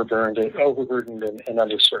that are overburdened and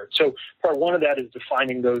underserved. So part one of that is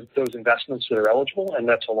defining those investments that are eligible, and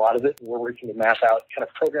that's a lot of it. And we're working to map out kind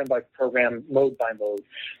of program by program, mode by mode,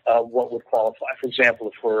 what would qualify. For example,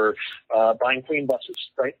 if we're buying clean buses,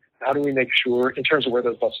 right? How do we make sure, in terms of where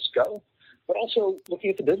those buses go, but also looking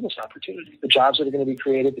at the business opportunity, the jobs that are going to be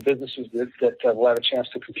created, the businesses that will have a chance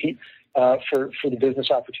to compete for the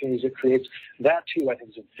business opportunities it creates. That, too, I think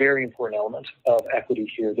is a very important element of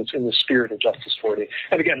equity here that's in the spirit of Justice 40.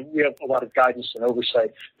 And again, we have a lot of guidance and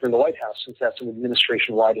oversight from the White House since that's an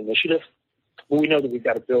administration-wide initiative. But we know that we've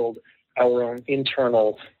got to build our own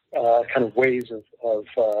internal kind of ways of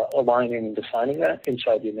aligning and defining that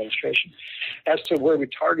inside the administration. As to where we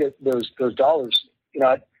target those dollars,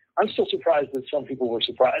 I'm still surprised that some people were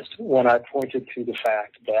surprised when I pointed to the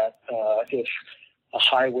fact that if a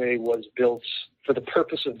highway was built for the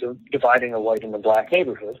purpose of dividing a white and a black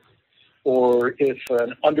neighborhood, or if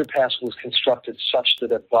an underpass was constructed such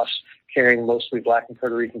that a bus carrying mostly black and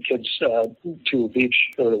Puerto Rican kids to a beach,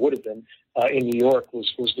 or it would have been, in New York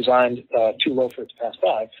was designed too low for it to pass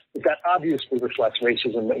by, but that obviously reflects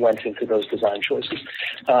racism that went into those design choices.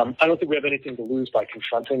 I don't think we have anything to lose by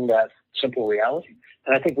confronting that simple reality,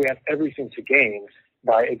 and I think we have everything to gain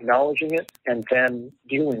by acknowledging it and then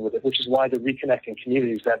dealing with it, which is why the Reconnecting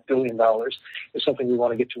Communities, that $1 billion, is something we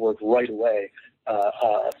want to get to work right away,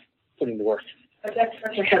 putting to work. But that's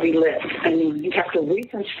such a heavy lift. I mean, you have to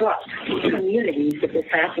reconstruct communities that this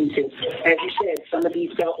happened to. As you said, some of these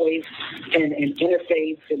beltways and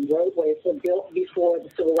interface and roadways were built before the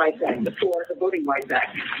Civil Rights Act, before the Voting Rights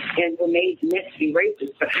Act, and were meant to be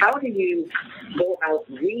racist. But how do you go about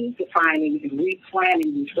redefining and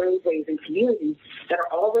replanning these roadways and communities that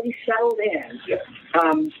are already settled in?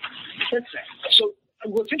 So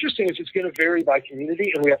what's interesting is it's going to vary by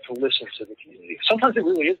community, and we have to listen to the community. Sometimes it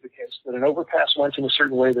really is the case that an overpass went in a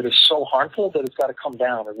certain way that is so harmful that it's got to come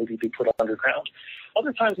down or maybe be put underground.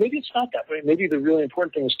 Other times, maybe it's not that way. Maybe the really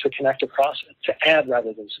important thing is to connect across it, to add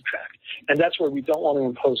rather than subtract. And that's where we don't want to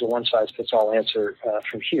impose a one-size-fits-all answer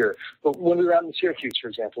from here. But when we were out in Syracuse, for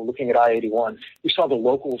example, looking at I-81, we saw the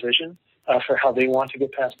local vision for how they want to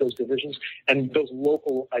get past those divisions. And those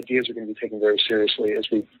local ideas are going to be taken very seriously as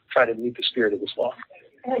we try to meet the spirit of this law.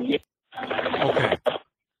 Okay.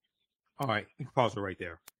 All right. You can pause it right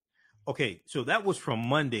there. Okay. So that was from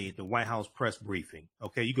Monday at the White House press briefing.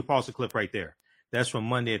 Okay. You can pause the clip right there. That's from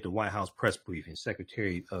Monday at the White House press briefing.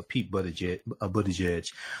 Secretary Pete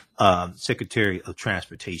Buttigieg, Secretary of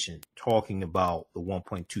Transportation, talking about the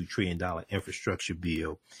 $1.2 trillion infrastructure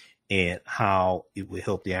bill and how it would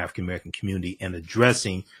help the African American community and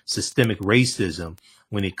addressing systemic racism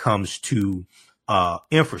when it comes to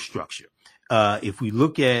infrastructure. If we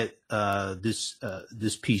look at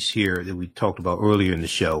this piece here that we talked about earlier in the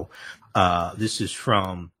show, this is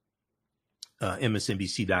from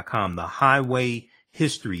MSNBC.com, the highway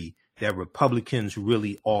history that Republicans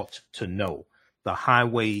really ought to know. The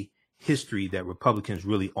highway history that Republicans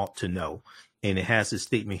really ought to know. And it has a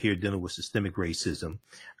statement here dealing with systemic racism.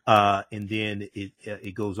 And then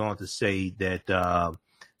it goes on to say that,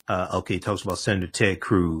 it talks about Senator Ted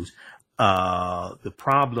Cruz. The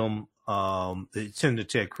problem, Senator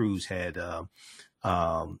Ted Cruz had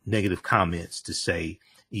negative comments to say.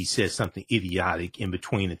 He said something idiotic in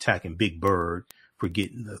between attacking Big Bird for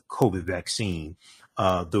getting the COVID vaccine.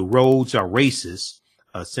 The roads are racist,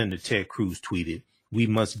 Senator Ted Cruz tweeted. We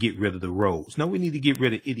must get rid of the roads. No, we need to get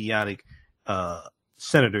rid of idiotic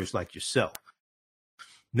senators like yourself.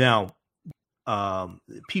 Now,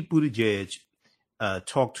 Pete Buttigieg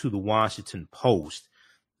talked to the Washington Post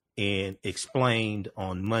and explained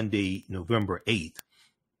on Monday, November 8th.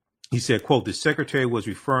 He said, quote, the secretary was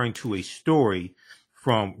referring to a story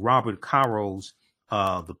from Robert Caro's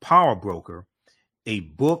The Power Broker, a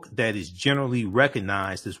book that is generally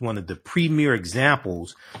recognized as one of the premier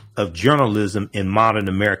examples of journalism in modern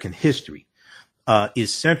American history. It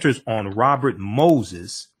centers on Robert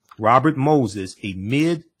Moses, a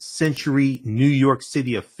mid-century New York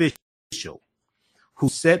City official who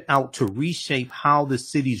set out to reshape how the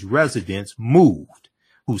city's residents moved,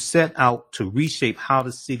 who set out to reshape how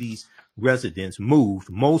the city's residents moved,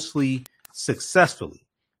 mostly successfully.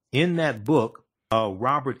 In that book,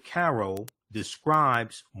 Robert Caro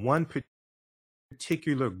describes one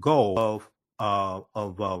particular goal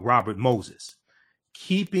of Robert Moses: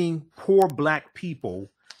 keeping poor black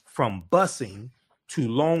people from busing to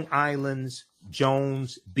Long Island's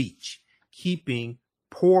Jones Beach. Keeping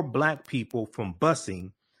poor black people from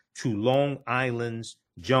busing to Long Island's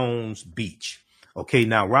Jones Beach. Okay,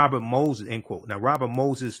 now Robert Moses, end quote. Now Robert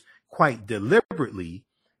Moses quite deliberately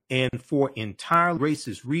and for entirely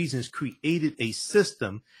racist reasons created a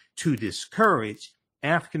system to discourage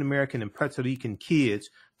African American and Puerto Rican kids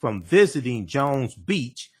from visiting Jones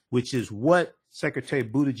Beach, which is what Secretary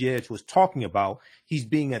Buttigieg was talking about. He's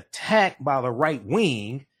being attacked by the right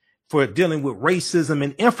wing for dealing with racism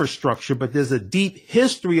and infrastructure, but there's a deep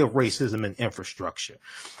history of racism and infrastructure.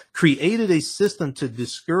 Created a system to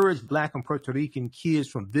discourage Black and Puerto Rican kids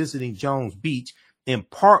from visiting Jones Beach, in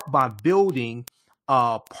part by building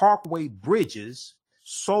parkway bridges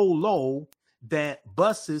so low that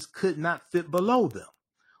buses could not fit below them.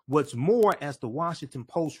 What's more, as the Washington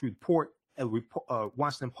Post report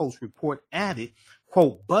added,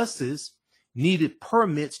 quote, buses needed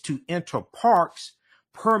permits to enter parks,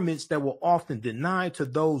 permits that were often denied to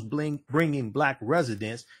those bringing Black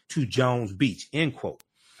residents to Jones Beach, end quote.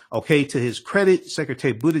 Okay, to his credit,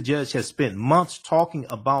 Secretary Buttigieg has spent months talking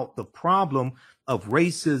about the problem of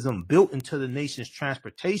racism built into the nation's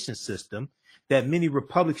transportation system that many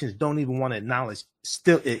Republicans don't even want to acknowledge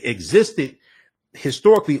still existed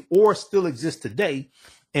historically or still exists today.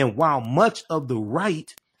 And while much of the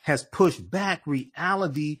right has pushed back,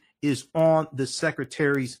 reality is on the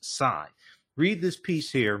secretary's side. Read this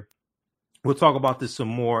piece here. We'll talk about this some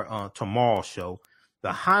more tomorrow's show.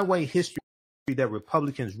 The highway history that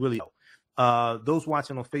Republicans really know. Those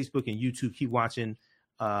watching on Facebook and YouTube, keep watching.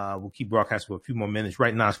 We'll keep broadcasting for a few more minutes.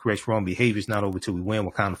 Right now, it's correct wrong behavior. It's not over till we win.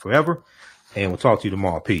 Wakanda forever. And we'll talk to you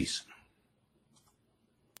tomorrow. Peace.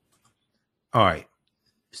 All right.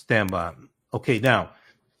 Stand by. Okay, now,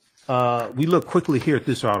 we look quickly here at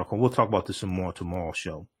this article. We'll talk about this some more tomorrow's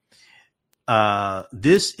show.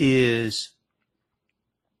 This is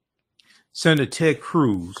Senator Ted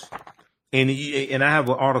Cruz. And I have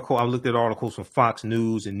an article. I looked at articles from Fox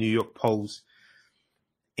News and New York Post.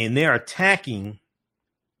 And they're attacking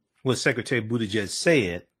what Secretary Buttigieg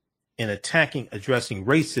said and addressing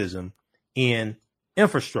racism in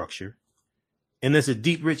infrastructure. And there's a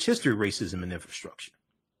deep, rich history of racism in infrastructure.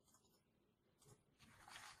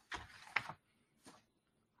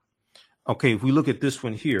 Okay, if we look at this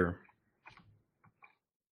one here.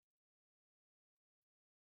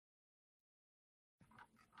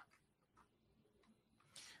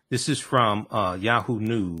 This is from Yahoo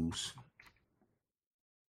News.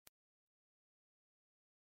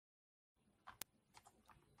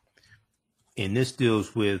 And this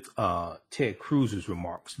deals with Ted Cruz's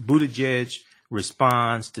remarks. Buttigieg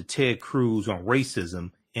responds to Ted Cruz on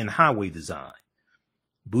racism in highway design.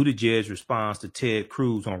 Buttigieg responds to Ted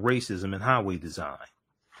Cruz on racism in highway design.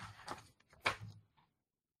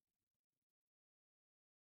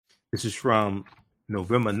 This is from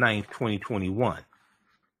November 9th, 2021.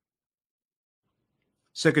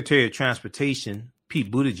 Secretary of Transportation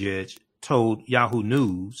Pete Buttigieg told Yahoo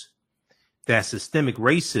News that systemic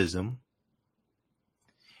racism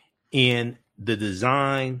in the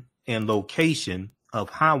design and location of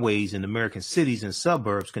highways in American cities and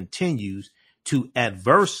suburbs continues to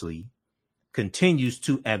adversely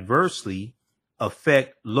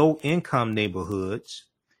affect low-income neighborhoods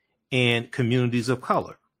and communities of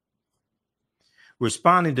color.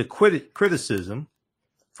 Responding to criticism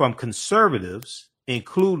from conservatives,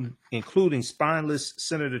 including spineless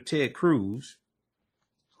Senator Ted Cruz,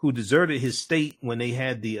 who deserted his state when they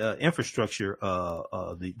had the infrastructure,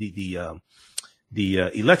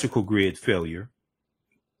 the electrical grid failure.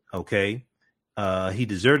 Okay, he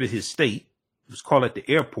deserted his state. It was called at the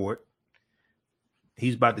airport.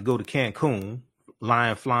 He's about to go to Cancun,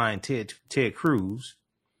 flying Ted Cruz.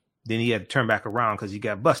 Then he had to turn back around because he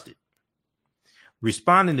got busted.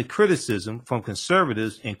 Responding to criticism from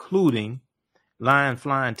conservatives, including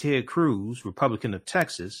flying Ted Cruz, Republican of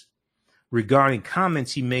Texas, regarding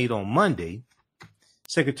comments he made on Monday,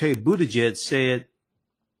 Secretary Buttigieg said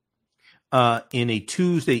in a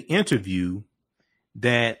Tuesday interview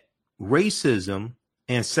that racism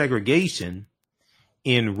and segregation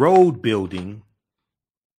in road building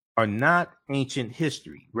are not ancient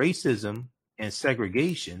history. Racism and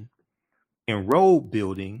segregation in road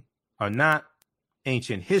building are not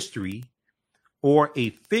ancient history or a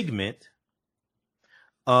figment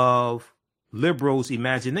of liberals'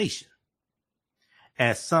 imagination.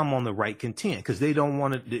 as some on the right contend, because they don't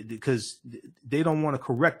want to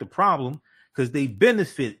correct the problem, because they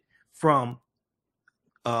benefit from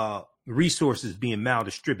resources being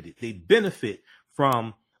maldistributed. They benefit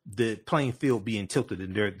from the playing field being tilted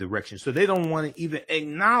in their direction. So they don't want to even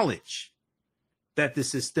acknowledge that the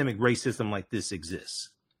systemic racism like this exists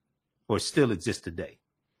or still exists today.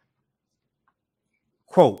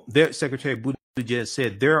 Quote, Secretary Buttigieg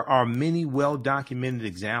said, there are many well-documented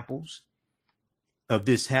examples of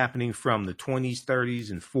this happening from the 20s,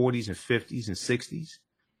 30s, and 40s, and 50s, and 60s.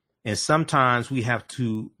 And sometimes we have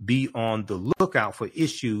to be on the lookout for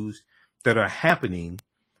issues that are happening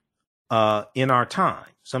in our time.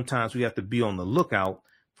 Sometimes we have to be on the lookout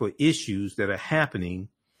for issues that are happening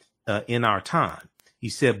in our time. He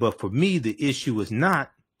said, but for me, the issue is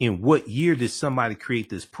not in what year did somebody create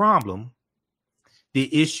this problem.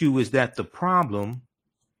 The issue is that the problem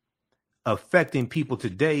affecting people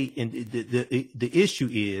today, and the issue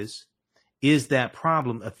is that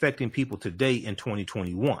problem affecting people today in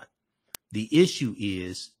 2021. The issue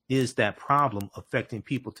is that problem affecting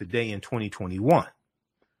people today in 2021.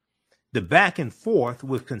 The back and forth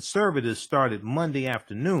with conservatives started Monday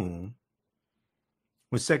afternoon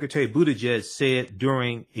when Secretary Buttigieg said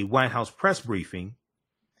during a White House press briefing,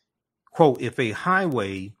 quote, if a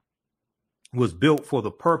highway was built for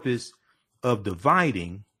the purpose of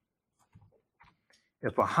dividing,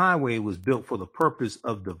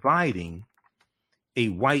 a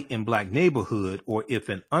white and black neighborhood, or if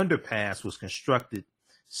an underpass was constructed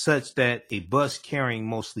such that a bus carrying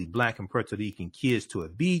mostly black and Puerto Rican kids to a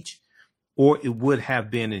beach, or it would have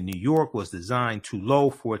been in New York, was designed too low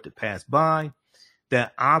for it to pass by,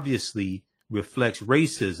 that obviously reflects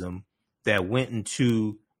racism that went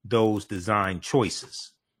into those design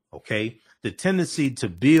choices. Okay. The tendency to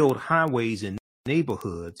build highways in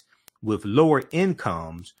neighborhoods with lower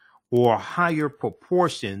incomes or higher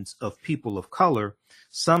proportions of people of color,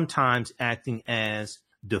 sometimes acting as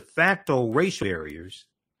de facto racial barriers,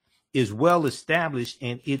 is well established,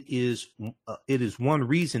 and it is one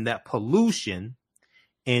reason that pollution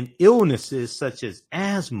and illnesses such as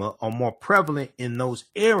asthma are more prevalent in those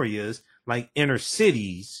areas like inner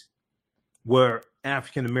cities where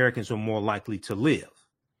African Americans are more likely to live.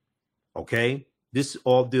 Okay, this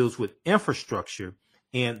all deals with infrastructure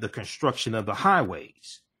and the construction of the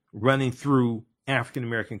highways running through African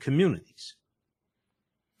American communities.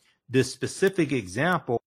 This specific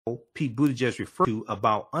example Pete Buttigieg referred to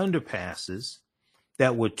about underpasses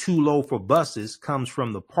that were too low for buses comes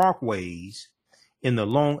from the parkways in the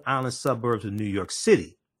Long Island suburbs of New York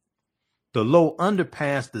City. The low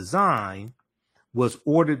underpass design was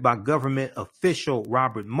ordered by government official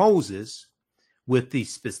Robert Moses with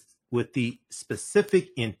the specific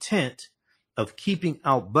intent of keeping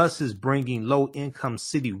out buses bringing low-income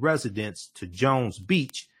city residents to Jones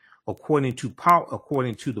Beach, according to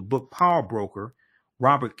the book Power Broker,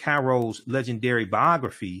 Robert Caro's legendary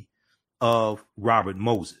biography of Robert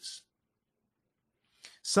Moses.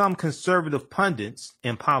 Some conservative pundits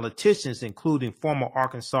and politicians, including former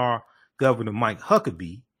Arkansas Governor Mike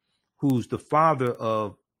Huckabee, who's the father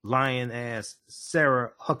of lion-ass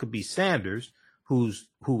Sarah Huckabee Sanders, who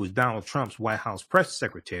was Donald Trump's White House press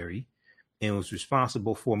secretary and was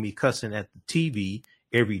responsible for me cussing at the TV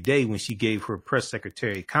every day when she gave her press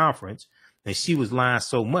secretary conference. And she was lying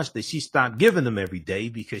so much that she stopped giving them every day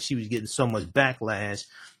because she was getting so much backlash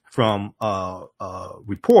from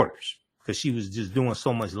reporters because she was just doing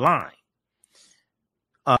so much lying.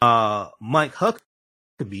 Mike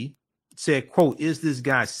Huckabee said, quote, is this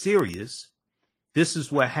guy serious? This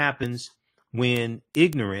is what happens when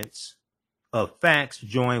ignorance of facts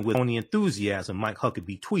join with only enthusiasm, Mike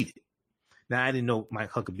Huckabee tweeted. Now, I didn't know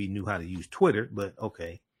Mike Huckabee knew how to use Twitter, but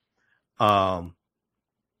okay.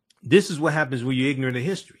 This is what happens when you're ignorant of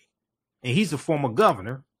history. And he's a former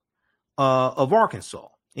governor of Arkansas,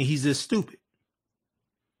 and he's this stupid.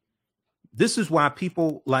 This is why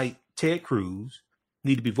people like Ted Cruz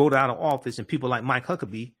need to be voted out of office, and people like Mike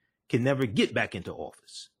Huckabee can never get back into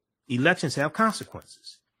office. Elections have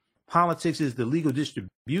consequences. Politics is the legal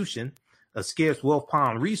distribution of scarce wealth,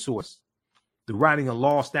 power, and resource, the writing of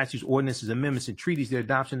laws, statutes, ordinances, amendments, and treaties, their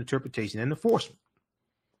adoption, interpretation, and enforcement.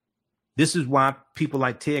 This is why people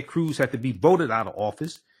like Ted Cruz have to be voted out of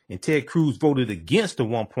office, and Ted Cruz voted against the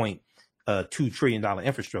 $1.2 trillion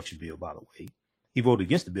infrastructure bill, by the way. He voted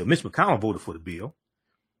against the bill. Mitch McConnell voted for the bill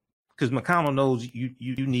because McConnell knows you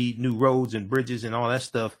need new roads and bridges and all that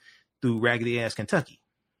stuff through raggedy-ass Kentucky.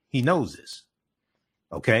 He knows this,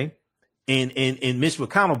 okay? And Mitch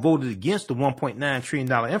McConnell voted against the $1.9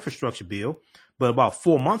 trillion infrastructure bill, but about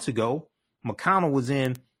 4 months ago, McConnell was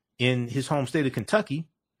in his home state of Kentucky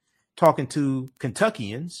talking to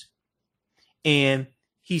Kentuckians, and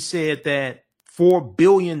he said that $4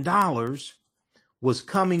 billion was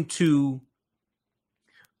coming to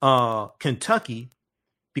Kentucky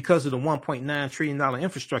because of the $1.9 trillion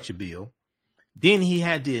infrastructure bill. Then he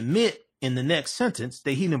had to admit in the next sentence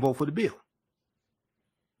that he didn't vote for the bill.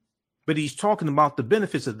 But he's talking about the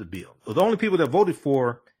benefits of the bill. Well, the only people that voted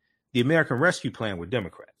for the American Rescue Plan were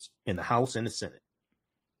Democrats in the House and the Senate.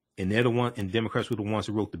 And they're the one, and Democrats were the ones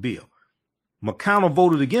who wrote the bill. McConnell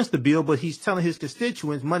voted against the bill, but he's telling his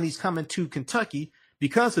constituents money's coming to Kentucky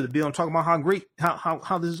because of the bill, and talking about how great,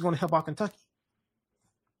 how this is going to help out Kentucky.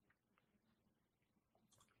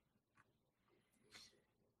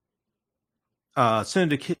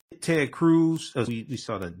 Senator Ted Cruz, we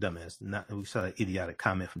saw that dumbass, we saw that idiotic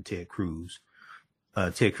comment from Ted Cruz.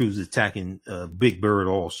 Ted Cruz is attacking Big Bird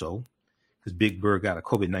also, because Big Bird got a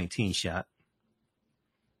COVID-19 shot.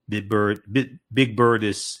 Big Bird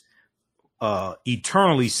is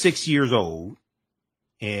eternally 6 years old,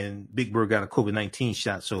 and Big Bird got a COVID-19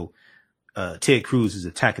 shot. So Ted Cruz is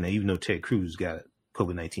attacking that, even though Ted Cruz got a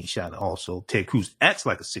COVID-19 shot also. Ted Cruz acts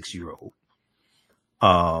like a 6-year-old.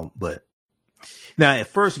 But now, at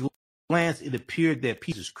first glance, it appeared that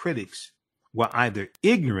Peace's critics were either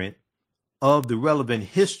ignorant of the relevant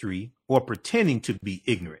history or pretending to be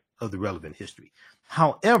ignorant of the relevant history.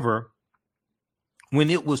 However,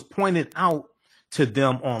 when it was pointed out to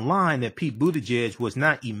them online that Pete Buttigieg was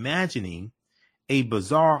not imagining a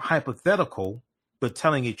bizarre hypothetical, but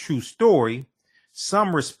telling a true story,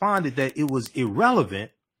 some responded that it was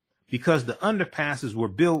irrelevant because the underpasses were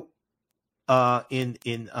built in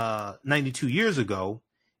 92 years ago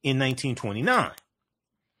in 1929.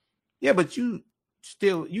 Yeah, but you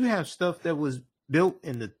have stuff that was built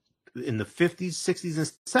in the 50s, 60s,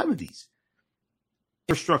 and 70s.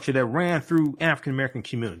 Infrastructure that ran through African American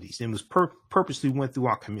communities and was purposely went through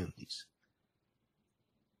our communities.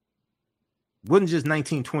 It wasn't just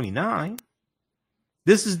 1929.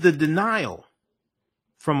 This is the denial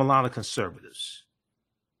from a lot of conservatives,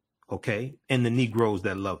 okay, and the Negroes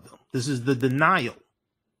that love them. This is the denial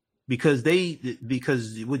because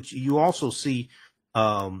what you also see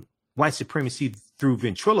white supremacy through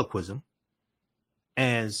ventriloquism,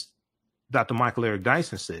 as Dr. Michael Eric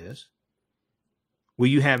Dyson says, where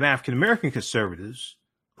you have African American conservatives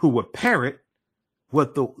who would parrot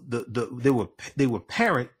what they would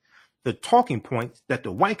parrot the talking points that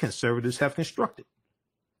the white conservatives have constructed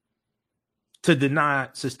to deny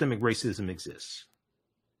systemic racism exists.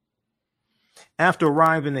 After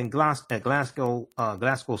arriving at Glasgow,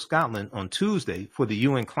 Scotland on Tuesday for the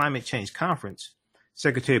UN Climate Change Conference,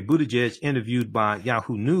 Secretary Buttigieg, interviewed by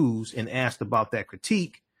Yahoo News and asked about that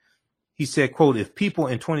critique, he said, quote, "If people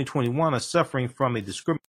in 2021 are suffering from a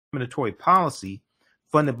discriminatory policy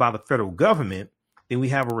funded by the federal government, then we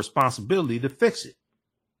have a responsibility to fix it.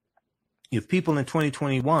 If people in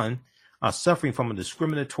 2021 are suffering from a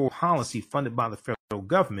discriminatory policy funded by the federal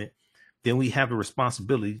government, then we have a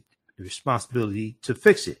responsibility to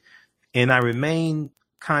fix it." And I remain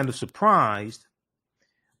kind of surprised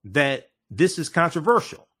that this is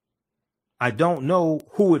controversial. I don't know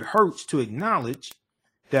who it hurts to acknowledge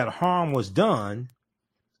that harm was done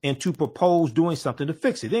and to propose doing something to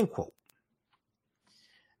fix it, end quote.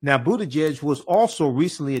 Now, Buttigieg was also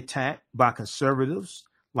recently attacked by conservatives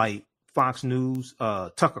like Fox News,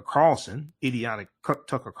 Tucker Carlson, idiotic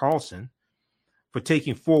Tucker Carlson, for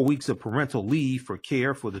taking 4 weeks of parental leave for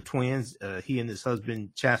care for the twins he and his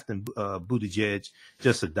husband, Chasten Buttigieg,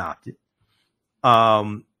 just adopted.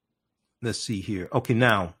 Let's see here. Okay,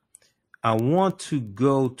 now I want to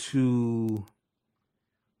go to,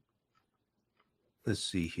 let's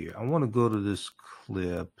see here. I want to go to this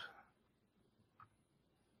clip.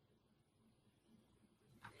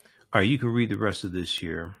 All right, you can read the rest of this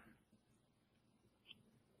here.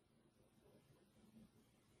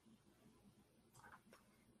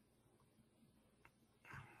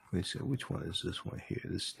 Let me see, which one is this one here?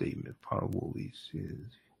 This statement, Paul Woolies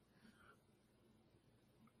is.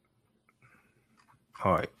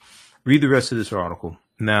 All right, read the rest of this article.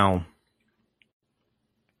 Now,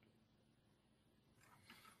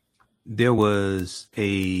 there was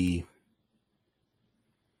a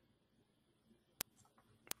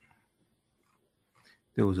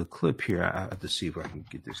clip here. I have to see if I can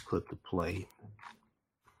get this clip to play.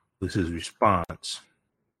 This is response.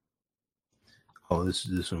 Oh, this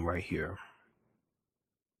is this one right here.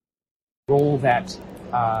 Role that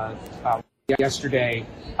yesterday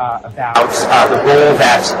about the role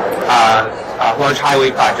that large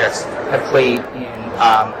highway projects have played in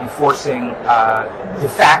enforcing de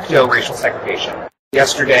facto racial segregation.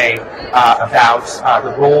 yesterday about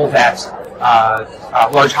the role that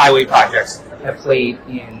large highway projects have played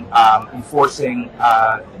in enforcing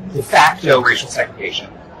de facto racial segregation.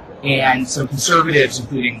 And some conservatives,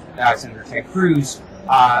 including Senator Ted Cruz,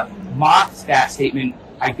 mocked that statement,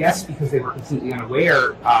 I guess because they were completely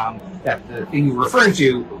unaware that the thing you were referring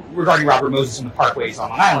to regarding Robert Moses and the parkways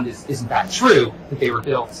on Long Island is in fact true, that they were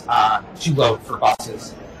built too low for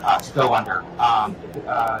buses to go under,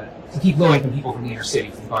 to keep low-income people from the inner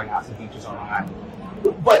city from going out to the beaches on Long Island.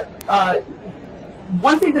 But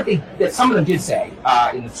one thing that some of them did say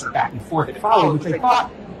in the sort of back and forth that followed, which I thought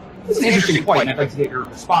was an interesting point, and I'd like to get your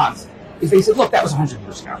response, is they said, look, that was 100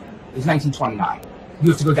 years ago. It was 1929. You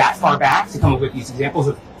have to go that far back to come up with these examples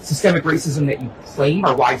of systemic racism that you claim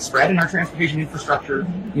are widespread in our transportation infrastructure,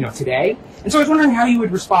 today. And so I was wondering how you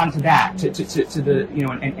would respond to that, to the,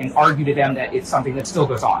 and argue to them that it's something that still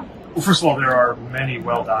goes on. Well, first of all, there are many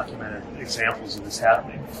well-documented examples of this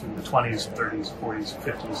happening from the 20s, 30s, 40s,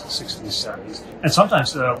 50s, 60s, 70s. And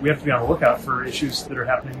sometimes we have to be on the lookout for issues that are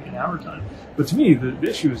happening in our time. But to me, the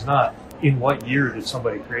issue is not in what year did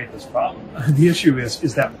somebody create this problem. The issue is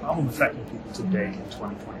that problem affecting people today in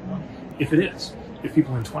 2021? If it is, if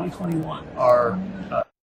people in 2021 are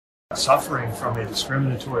suffering from a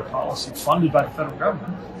discriminatory policy funded by the federal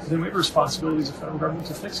government, then we have a responsibility as a federal government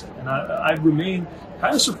to fix it. And I remain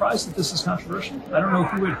kind of surprised that this is controversial. I don't know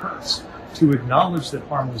who it hurts to acknowledge that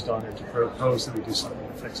harm was done and to propose that we do something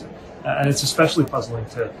to fix it. And it's especially puzzling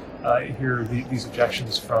to hear these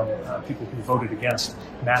objections from people who voted against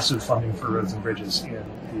massive funding for roads and bridges in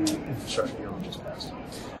the infrastructure bill that just passed.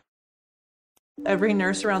 Every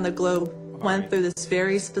nurse around the globe went through this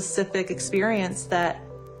very specific experience that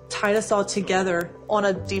tied us all together on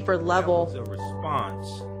a deeper level. That was a response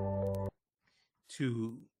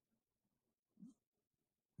to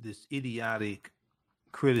this idiotic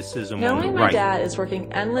criticism on the right. Knowing my dad is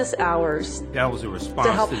working endless hours that was a response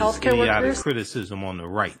to help to healthcare this idiotic workers. criticism on the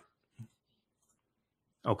right.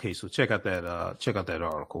 Okay, so check out that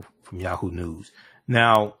article from Yahoo News.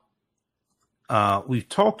 Now, we've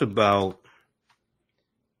talked about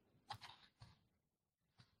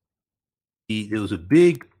there was a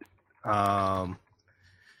big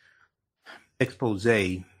expose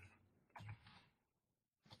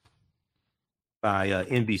by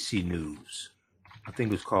NBC News. I think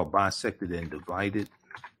it was called Bisected and Divided.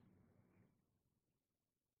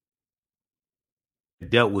 It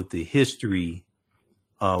dealt with the history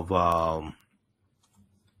of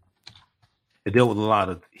it dealt with a lot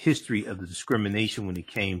of history of the discrimination when it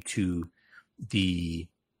came to the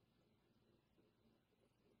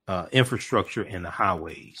infrastructure and the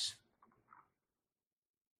highways.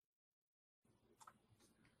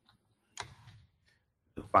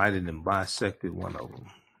 Divided and bisected, one of them.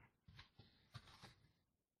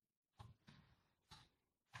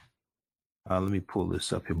 Let me pull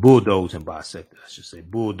this up here. Bulldozed and bisected, I should say.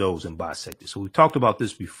 Bulldozed and bisected. So we talked about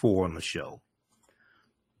this before on the show.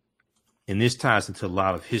 And this ties into a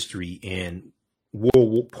lot of history and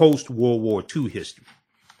post-World War II history.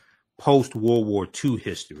 Post-World War II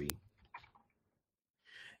history.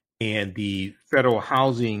 And the Federal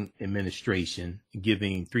Housing Administration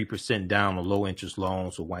giving 3% down on low-interest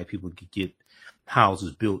loans so white people could get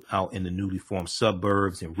houses built out in the newly formed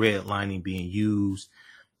suburbs, and redlining being used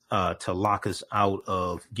to lock us out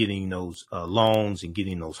of getting those loans and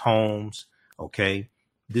getting those homes. Okay,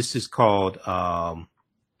 this is called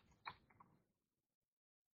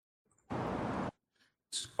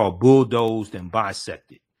bulldozed and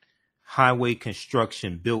bisected. Highway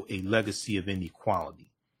construction built a legacy of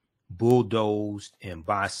inequality. Bulldozed and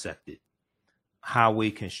bisected.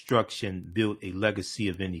 Highway construction built a legacy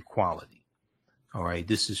of inequality. All right,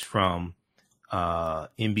 this is from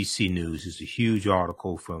NBC News. It's a huge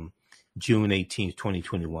article from June 18th,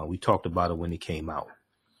 2021. We talked about it when it came out.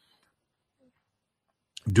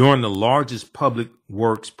 During the largest public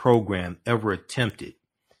works program ever attempted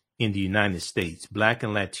in the United States, Black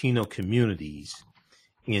and Latino communities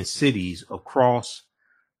in cities across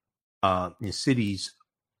the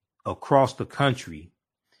country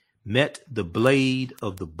met the blade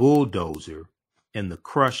of the bulldozer and the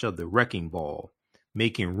crush of the wrecking ball,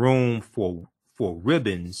 making room for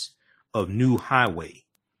ribbons of new highway,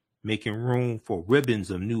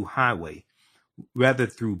 rather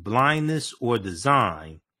through blindness or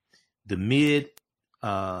design. The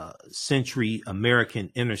mid-century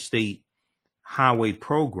American Interstate Highway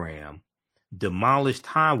Program demolished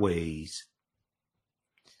homes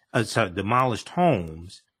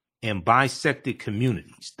and bisected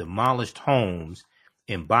communities,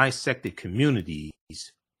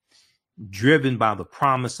 driven by the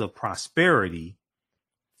promise of prosperity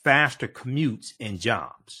faster commutes and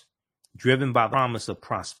jobs, driven by the promise of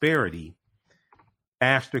prosperity,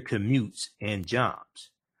 faster commutes and jobs.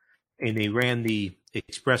 And they ran the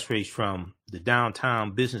expressways from the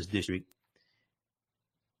downtown business district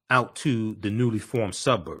out to the newly formed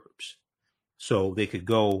suburbs. So they could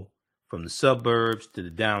go from the suburbs to the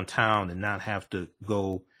downtown and not have to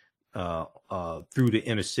go through the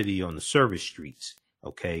inner city on the service streets.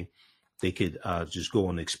 Okay. They could just go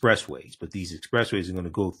on the expressways, but these expressways are going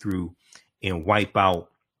to go through and wipe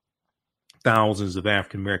out thousands of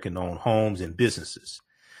African-American owned homes and businesses.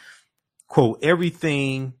 Quote,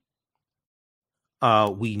 everything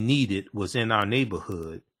we needed was in our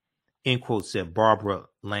neighborhood, end quote, said Barbara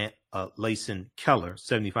Layson Keller,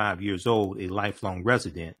 75 years old, a lifelong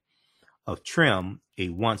resident of Trim, a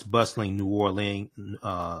once bustling New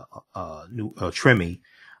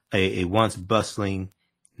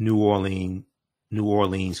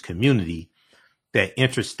Orleans community that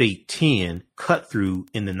Interstate 10 cut through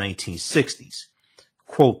in the 1960s.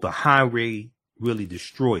 Quote, the highway really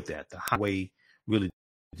destroyed that. The highway really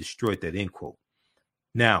destroyed that, end quote.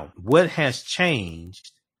 Now, what has changed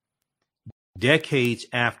decades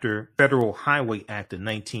after Federal Highway Act of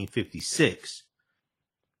 1956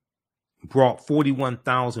 brought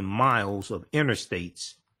 41,000 miles of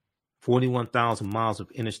interstates, 41,000 miles of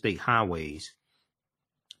interstate highways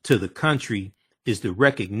to the country is the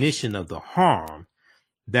recognition of the harm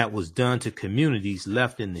that was done to communities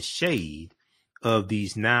left in the shade of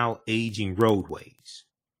these now aging roadways.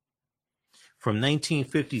 From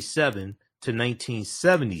 1957 to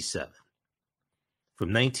 1977. From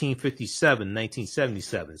 1957 to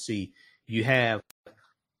 1977. See, you have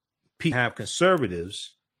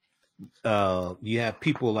conservatives, you have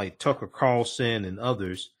people like Tucker Carlson and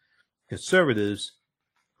others, conservatives,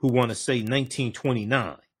 who want to say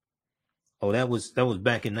 1929. Oh, that was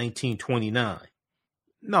back in 1929.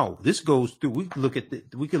 No, this goes through. We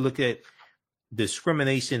could look at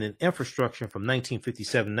discrimination and infrastructure from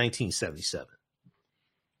 1957, 1977.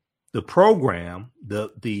 The program,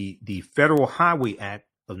 the Federal Highway Act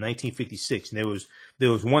of 1956, and there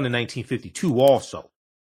was one in 1952 also,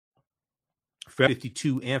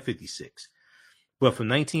 52 and 56. But from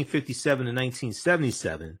 1957 to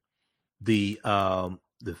 1977, the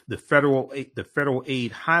Federal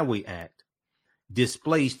Aid Highway Act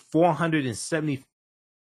displaced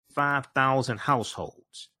 475,000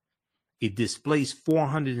 households. It displaced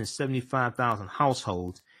 475,000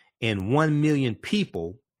 households and 1 million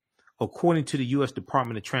people, according to the U.S.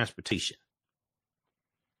 Department of Transportation.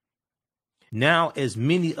 Now, as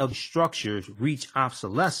many of the structures reach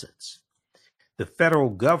obsolescence, the federal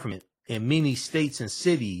government and many states and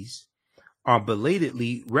cities are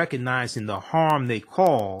belatedly recognizing the harm they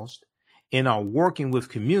caused and are working with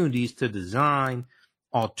communities to design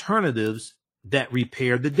alternatives that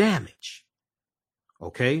repair the damage.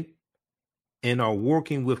 Okay? And are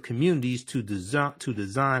working with communities to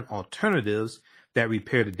design alternatives that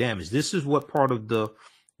repair the damage. This is what part of the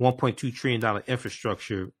 $1.2 trillion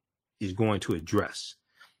infrastructure is going to address.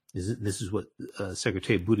 This is what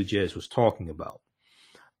Secretary Buttigieg was talking about.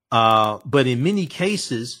 But in many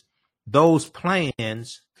cases, those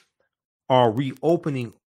plans are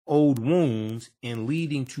reopening old wounds and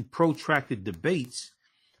leading to protracted debates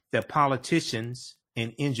that politicians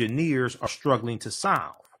and engineers are struggling to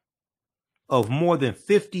solve. Of more than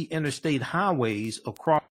 50 interstate highways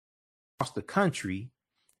across the country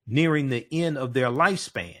nearing the end of their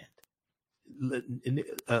lifespan,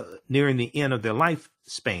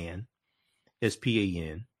 SPAN,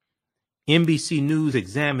 NBC News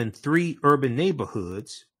examined 3 urban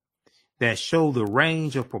neighborhoods that show the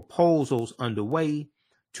range of proposals underway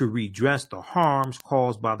to redress the harms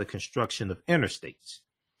caused by the construction of interstates.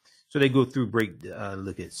 So they go through,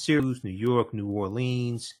 look at Syracuse, New York, New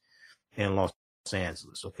Orleans, and Los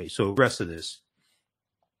Angeles. Okay, so the rest of this.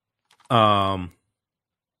 And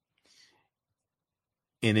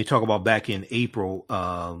they talk about back in April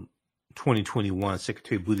 2021,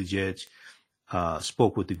 Secretary Buttigieg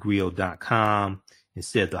spoke with thegrio.com and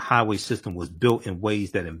said the highway system was built in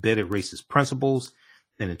ways that embedded racist principles,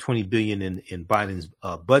 and the $20 billion in Biden's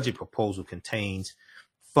budget proposal contains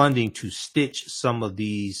funding to stitch some of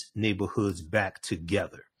these neighborhoods back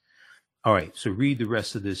together. All right, so read the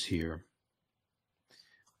rest of this here.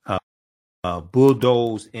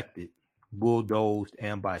 Bulldozed and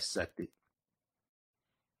bisected.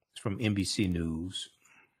 It's from NBC News.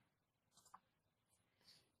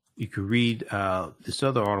 You can read this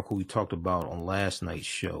other article we talked about on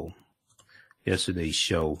yesterday's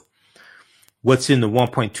show. What's in the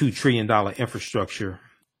 $1.2 trillion infrastructure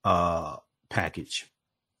package?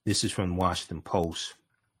 This is from the Washington Post.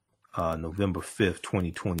 November 5th,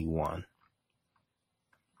 2021.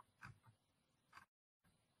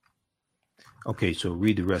 Okay, so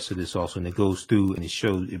read the rest of this also, and it goes through and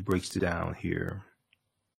it breaks it down here.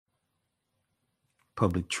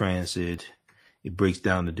 Public transit, it breaks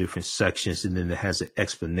down the different sections, and then it has an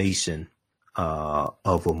explanation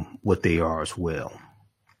of them, what they are as well.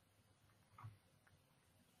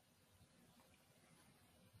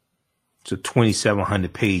 It's a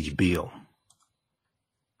 2,700-page bill.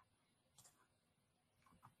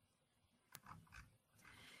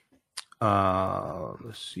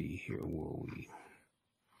 Let's see here. Where are we?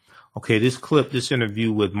 Okay, this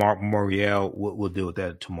interview with Mark Morial, we'll deal with that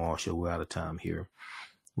at tomorrow's show. We're out of time here.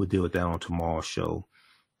 We'll deal with that on tomorrow's show.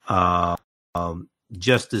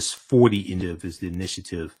 Justice 40 initiative is the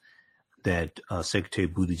initiative that Secretary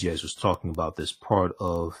Buttigieg was talking about. That's part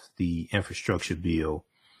of the infrastructure bill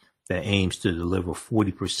that aims to deliver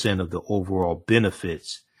 40% of the overall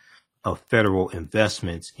benefits of federal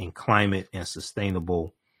investments in climate and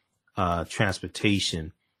sustainable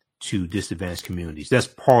transportation to disadvantaged communities. That's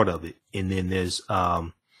part of it. And then there's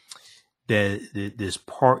this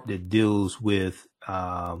part that deals with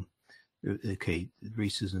racism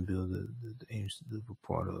bill that aims to deliver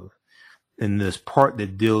part of. And this part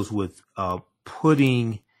that deals with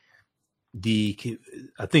putting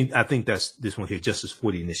I think that's this one here, Justice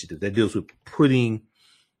 40 initiative, that deals with putting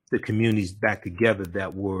the communities back together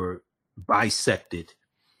that were bisected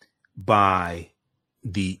by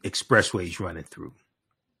the expressways running through,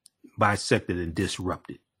 bisected and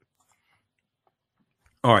disrupted.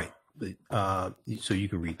 All right. So you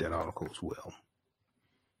can read that article as well.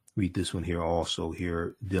 Read this one here also,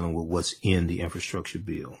 here dealing with what's in the infrastructure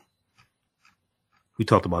bill. We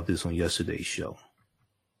talked about this on yesterday's show.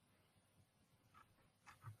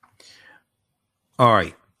 All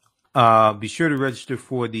right. Be sure to register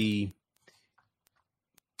for the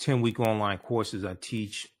 10-week online courses I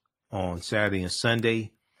teach on Saturday and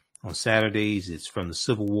Sunday. On Saturdays, it's from the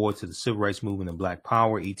Civil War to the Civil Rights Movement and Black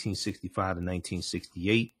Power, 1865 to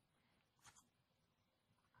 1968.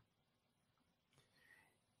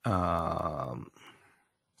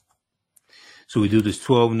 So we do this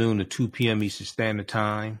 12 noon to 2 p.m. Eastern Standard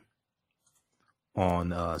Time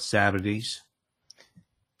on Saturdays.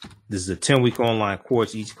 This is a 10-week online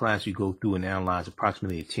course. Each class we go through and analyze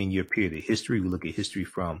approximately a 10-year period of history. We look at history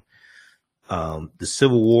from the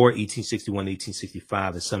Civil War, 1861 to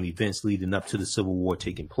 1865, and some events leading up to the Civil War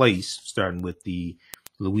taking place, starting with the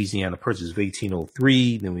Louisiana Purchase of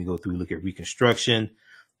 1803. Then we go through, look at Reconstruction,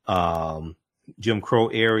 Jim Crow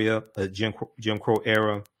era.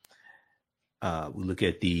 We look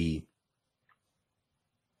at the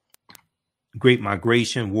Great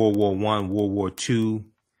Migration, World War I, World War II,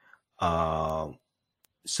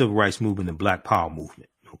 Civil Rights Movement, and Black Power movement.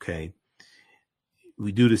 Okay.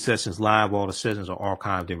 We do the sessions live. All the sessions are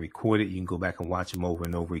archived and recorded. You can go back and watch them over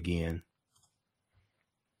and over again.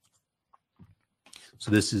 So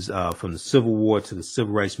this is from the Civil War to the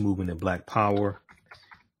Civil Rights Movement and Black Power,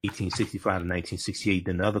 1865 to 1968.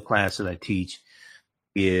 Then the other class that I teach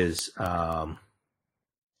is Kemet,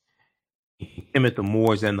 the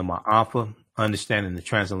Moors, and the Ma'afa, Understanding the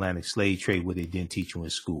Transatlantic Slave Trade, what they didn't teach you in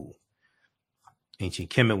school. Ancient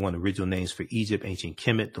Kemet, one of the original names for Egypt. Ancient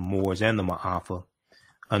Kemet, the Moors, and the Ma'afa,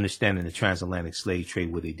 Understanding the Transatlantic Slave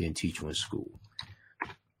Trade, what they didn't teach you in school.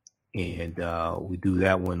 And we do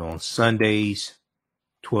that one on Sundays,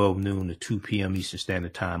 12 noon to 2 p.m. Eastern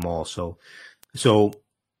Standard Time also. So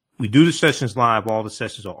we do the sessions live. All the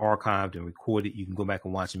sessions are archived and recorded. You can go back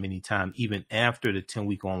and watch them anytime, even after the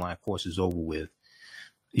 10-week online course is over with.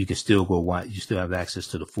 You can still go watch. You still have access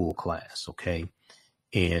to the full class, okay?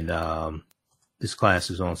 And this class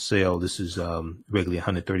is on sale. This is regularly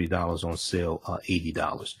 $130 on sale,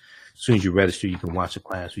 $80. As soon as you register, you can watch the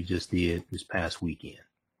class we just did this past weekend.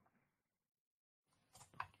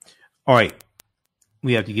 All right.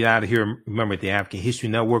 We have to get out of here. Remember, at the African History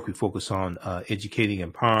Network, we focus on educating,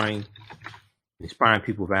 empowering, inspiring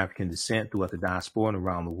people of African descent throughout the diaspora and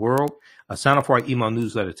around the world. Sign up for our email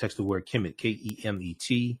newsletter. Text the word Kemet,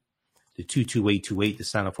 K-E-M-E-T, to 22828 to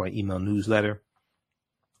sign up for our email newsletter.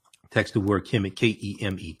 Text the word Kemet,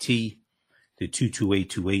 K-E-M-E-T, to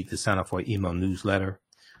 22828 to sign up for our email newsletter.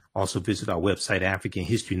 Also visit our website,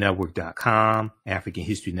 AfricanHistoryNetwork.com,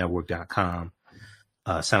 AfricanHistoryNetwork.com.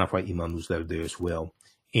 Sign up for our email newsletter there as well.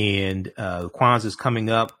 And Kwanzaa is coming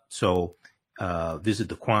up, so visit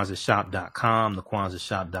thekwanzaashop.com,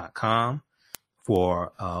 thekwanzaashop.com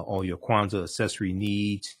for all your Kwanzaa accessory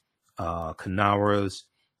needs, Kanaras,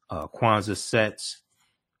 Kwanzaa sets.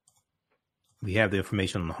 We have the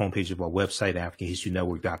information on the homepage of our website,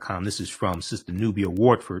 AfricanHistoryNetwork.com. This is from Sister Nubia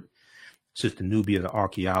Wardford Sister Nubia, the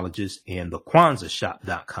archaeologist, and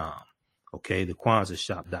thekwanzashop.com. Okay,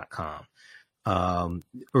 thekwanzashop.com.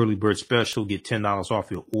 Early bird special, get $10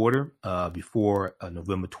 off your order before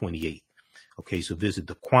November 28th. Okay, so visit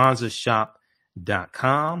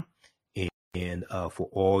thekwanzashop.com and for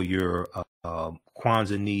all your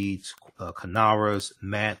Kwanzaa needs, kanaras,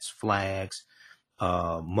 mats, flags,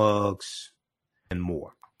 mugs, and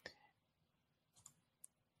more.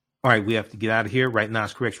 All right, we have to get out of here. Right now,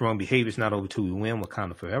 it's correct wrong behavior. It's not over till we win.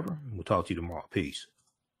 Wakanda forever. We'll talk to you tomorrow. Peace.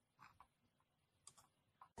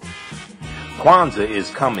 Kwanzaa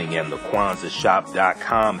is coming, and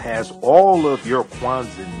thekwanzashop.com has all of your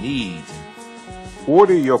Kwanzaa needs.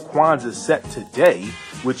 Order your Kwanzaa set today,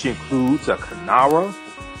 which includes a kinara,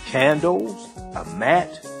 candles, a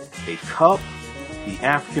mat, a cup, the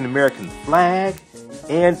African American flag,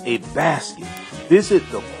 and a basket. Visit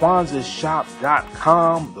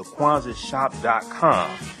thekwanzashop.com,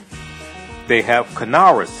 thekwanzashop.com. They have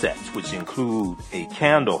kinara sets, which include a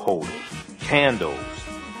candle holder, candles,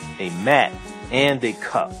 a mat, and a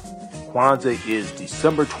cup. Kwanzaa is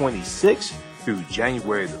December 26th through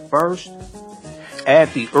January the 1st.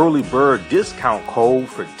 Add the early bird discount code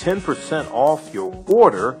for 10% off your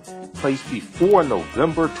order placed before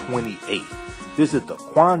November 28th. Visit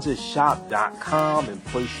thekwanzashop.com and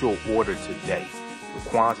place your order today.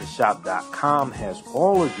 Thekwanzashop.com has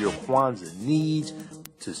all of your Kwanzaa needs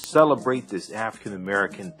to celebrate this African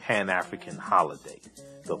American Pan-African holiday.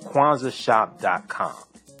 Thekwanzashop.com.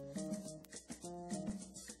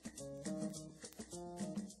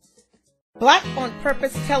 Black on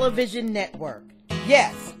Purpose Television Network.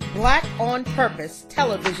 Yes, Black on Purpose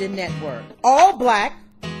Television Network. All black,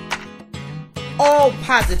 all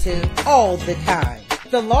positive, all the time.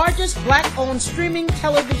 The largest black-owned streaming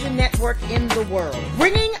television network in the world.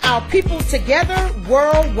 Bringing our people together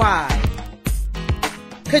worldwide.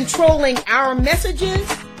 Controlling our messages,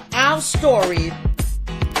 our stories,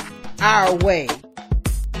 our way.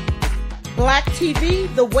 Black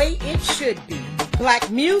TV the way it should be. Black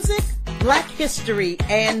music, Black history,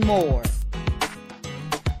 and more.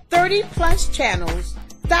 30+ channels,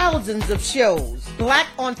 thousands of shows. Black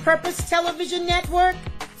on Purpose Television Network.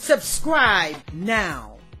 Subscribe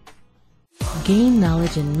now. Gain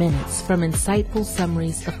knowledge in minutes from insightful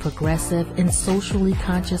summaries of progressive and socially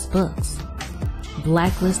conscious books.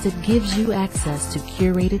 Blacklisted gives you access to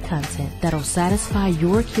curated content that'll satisfy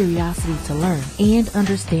your curiosity to learn and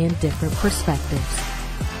understand different perspectives.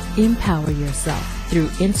 Empower yourself through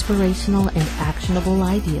inspirational and actionable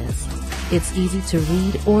ideas. It's easy to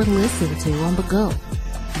read or listen to on the go.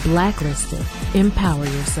 Blacklisted. Empower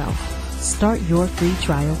yourself. Start your free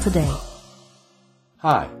trial today.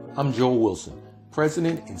 Hi, I'm Joel Wilson,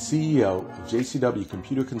 President and CEO of JCW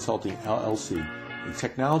Computer Consulting, LLC, a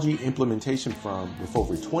technology implementation firm with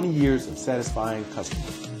over 20 years of satisfying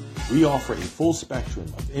customers. We offer a full spectrum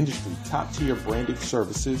of industry top-tier branded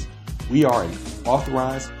services. We are an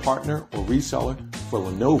authorized partner or reseller for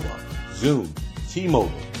Lenovo, Zoom,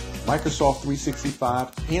 T-Mobile, Microsoft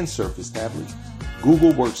 365 and Surface tablets,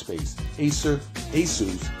 Google Workspace, Acer,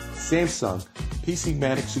 Asus, Samsung,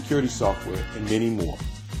 PCmatic security software, and many more.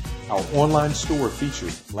 Our online store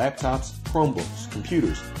features laptops, Chromebooks,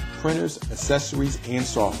 computers, printers, accessories, and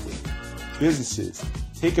software. Businesses,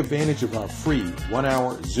 take advantage of our free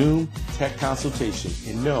 1-hour Zoom tech consultation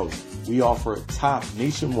and know we offer top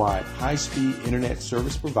nationwide high-speed internet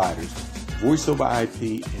service providers, voice over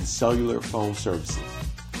IP, and cellular phone services.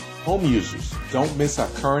 Home users, don't miss our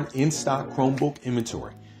current in-stock Chromebook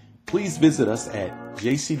inventory. Please visit us at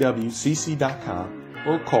jcwcc.com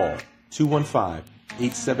or call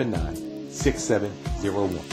 215-879-6701.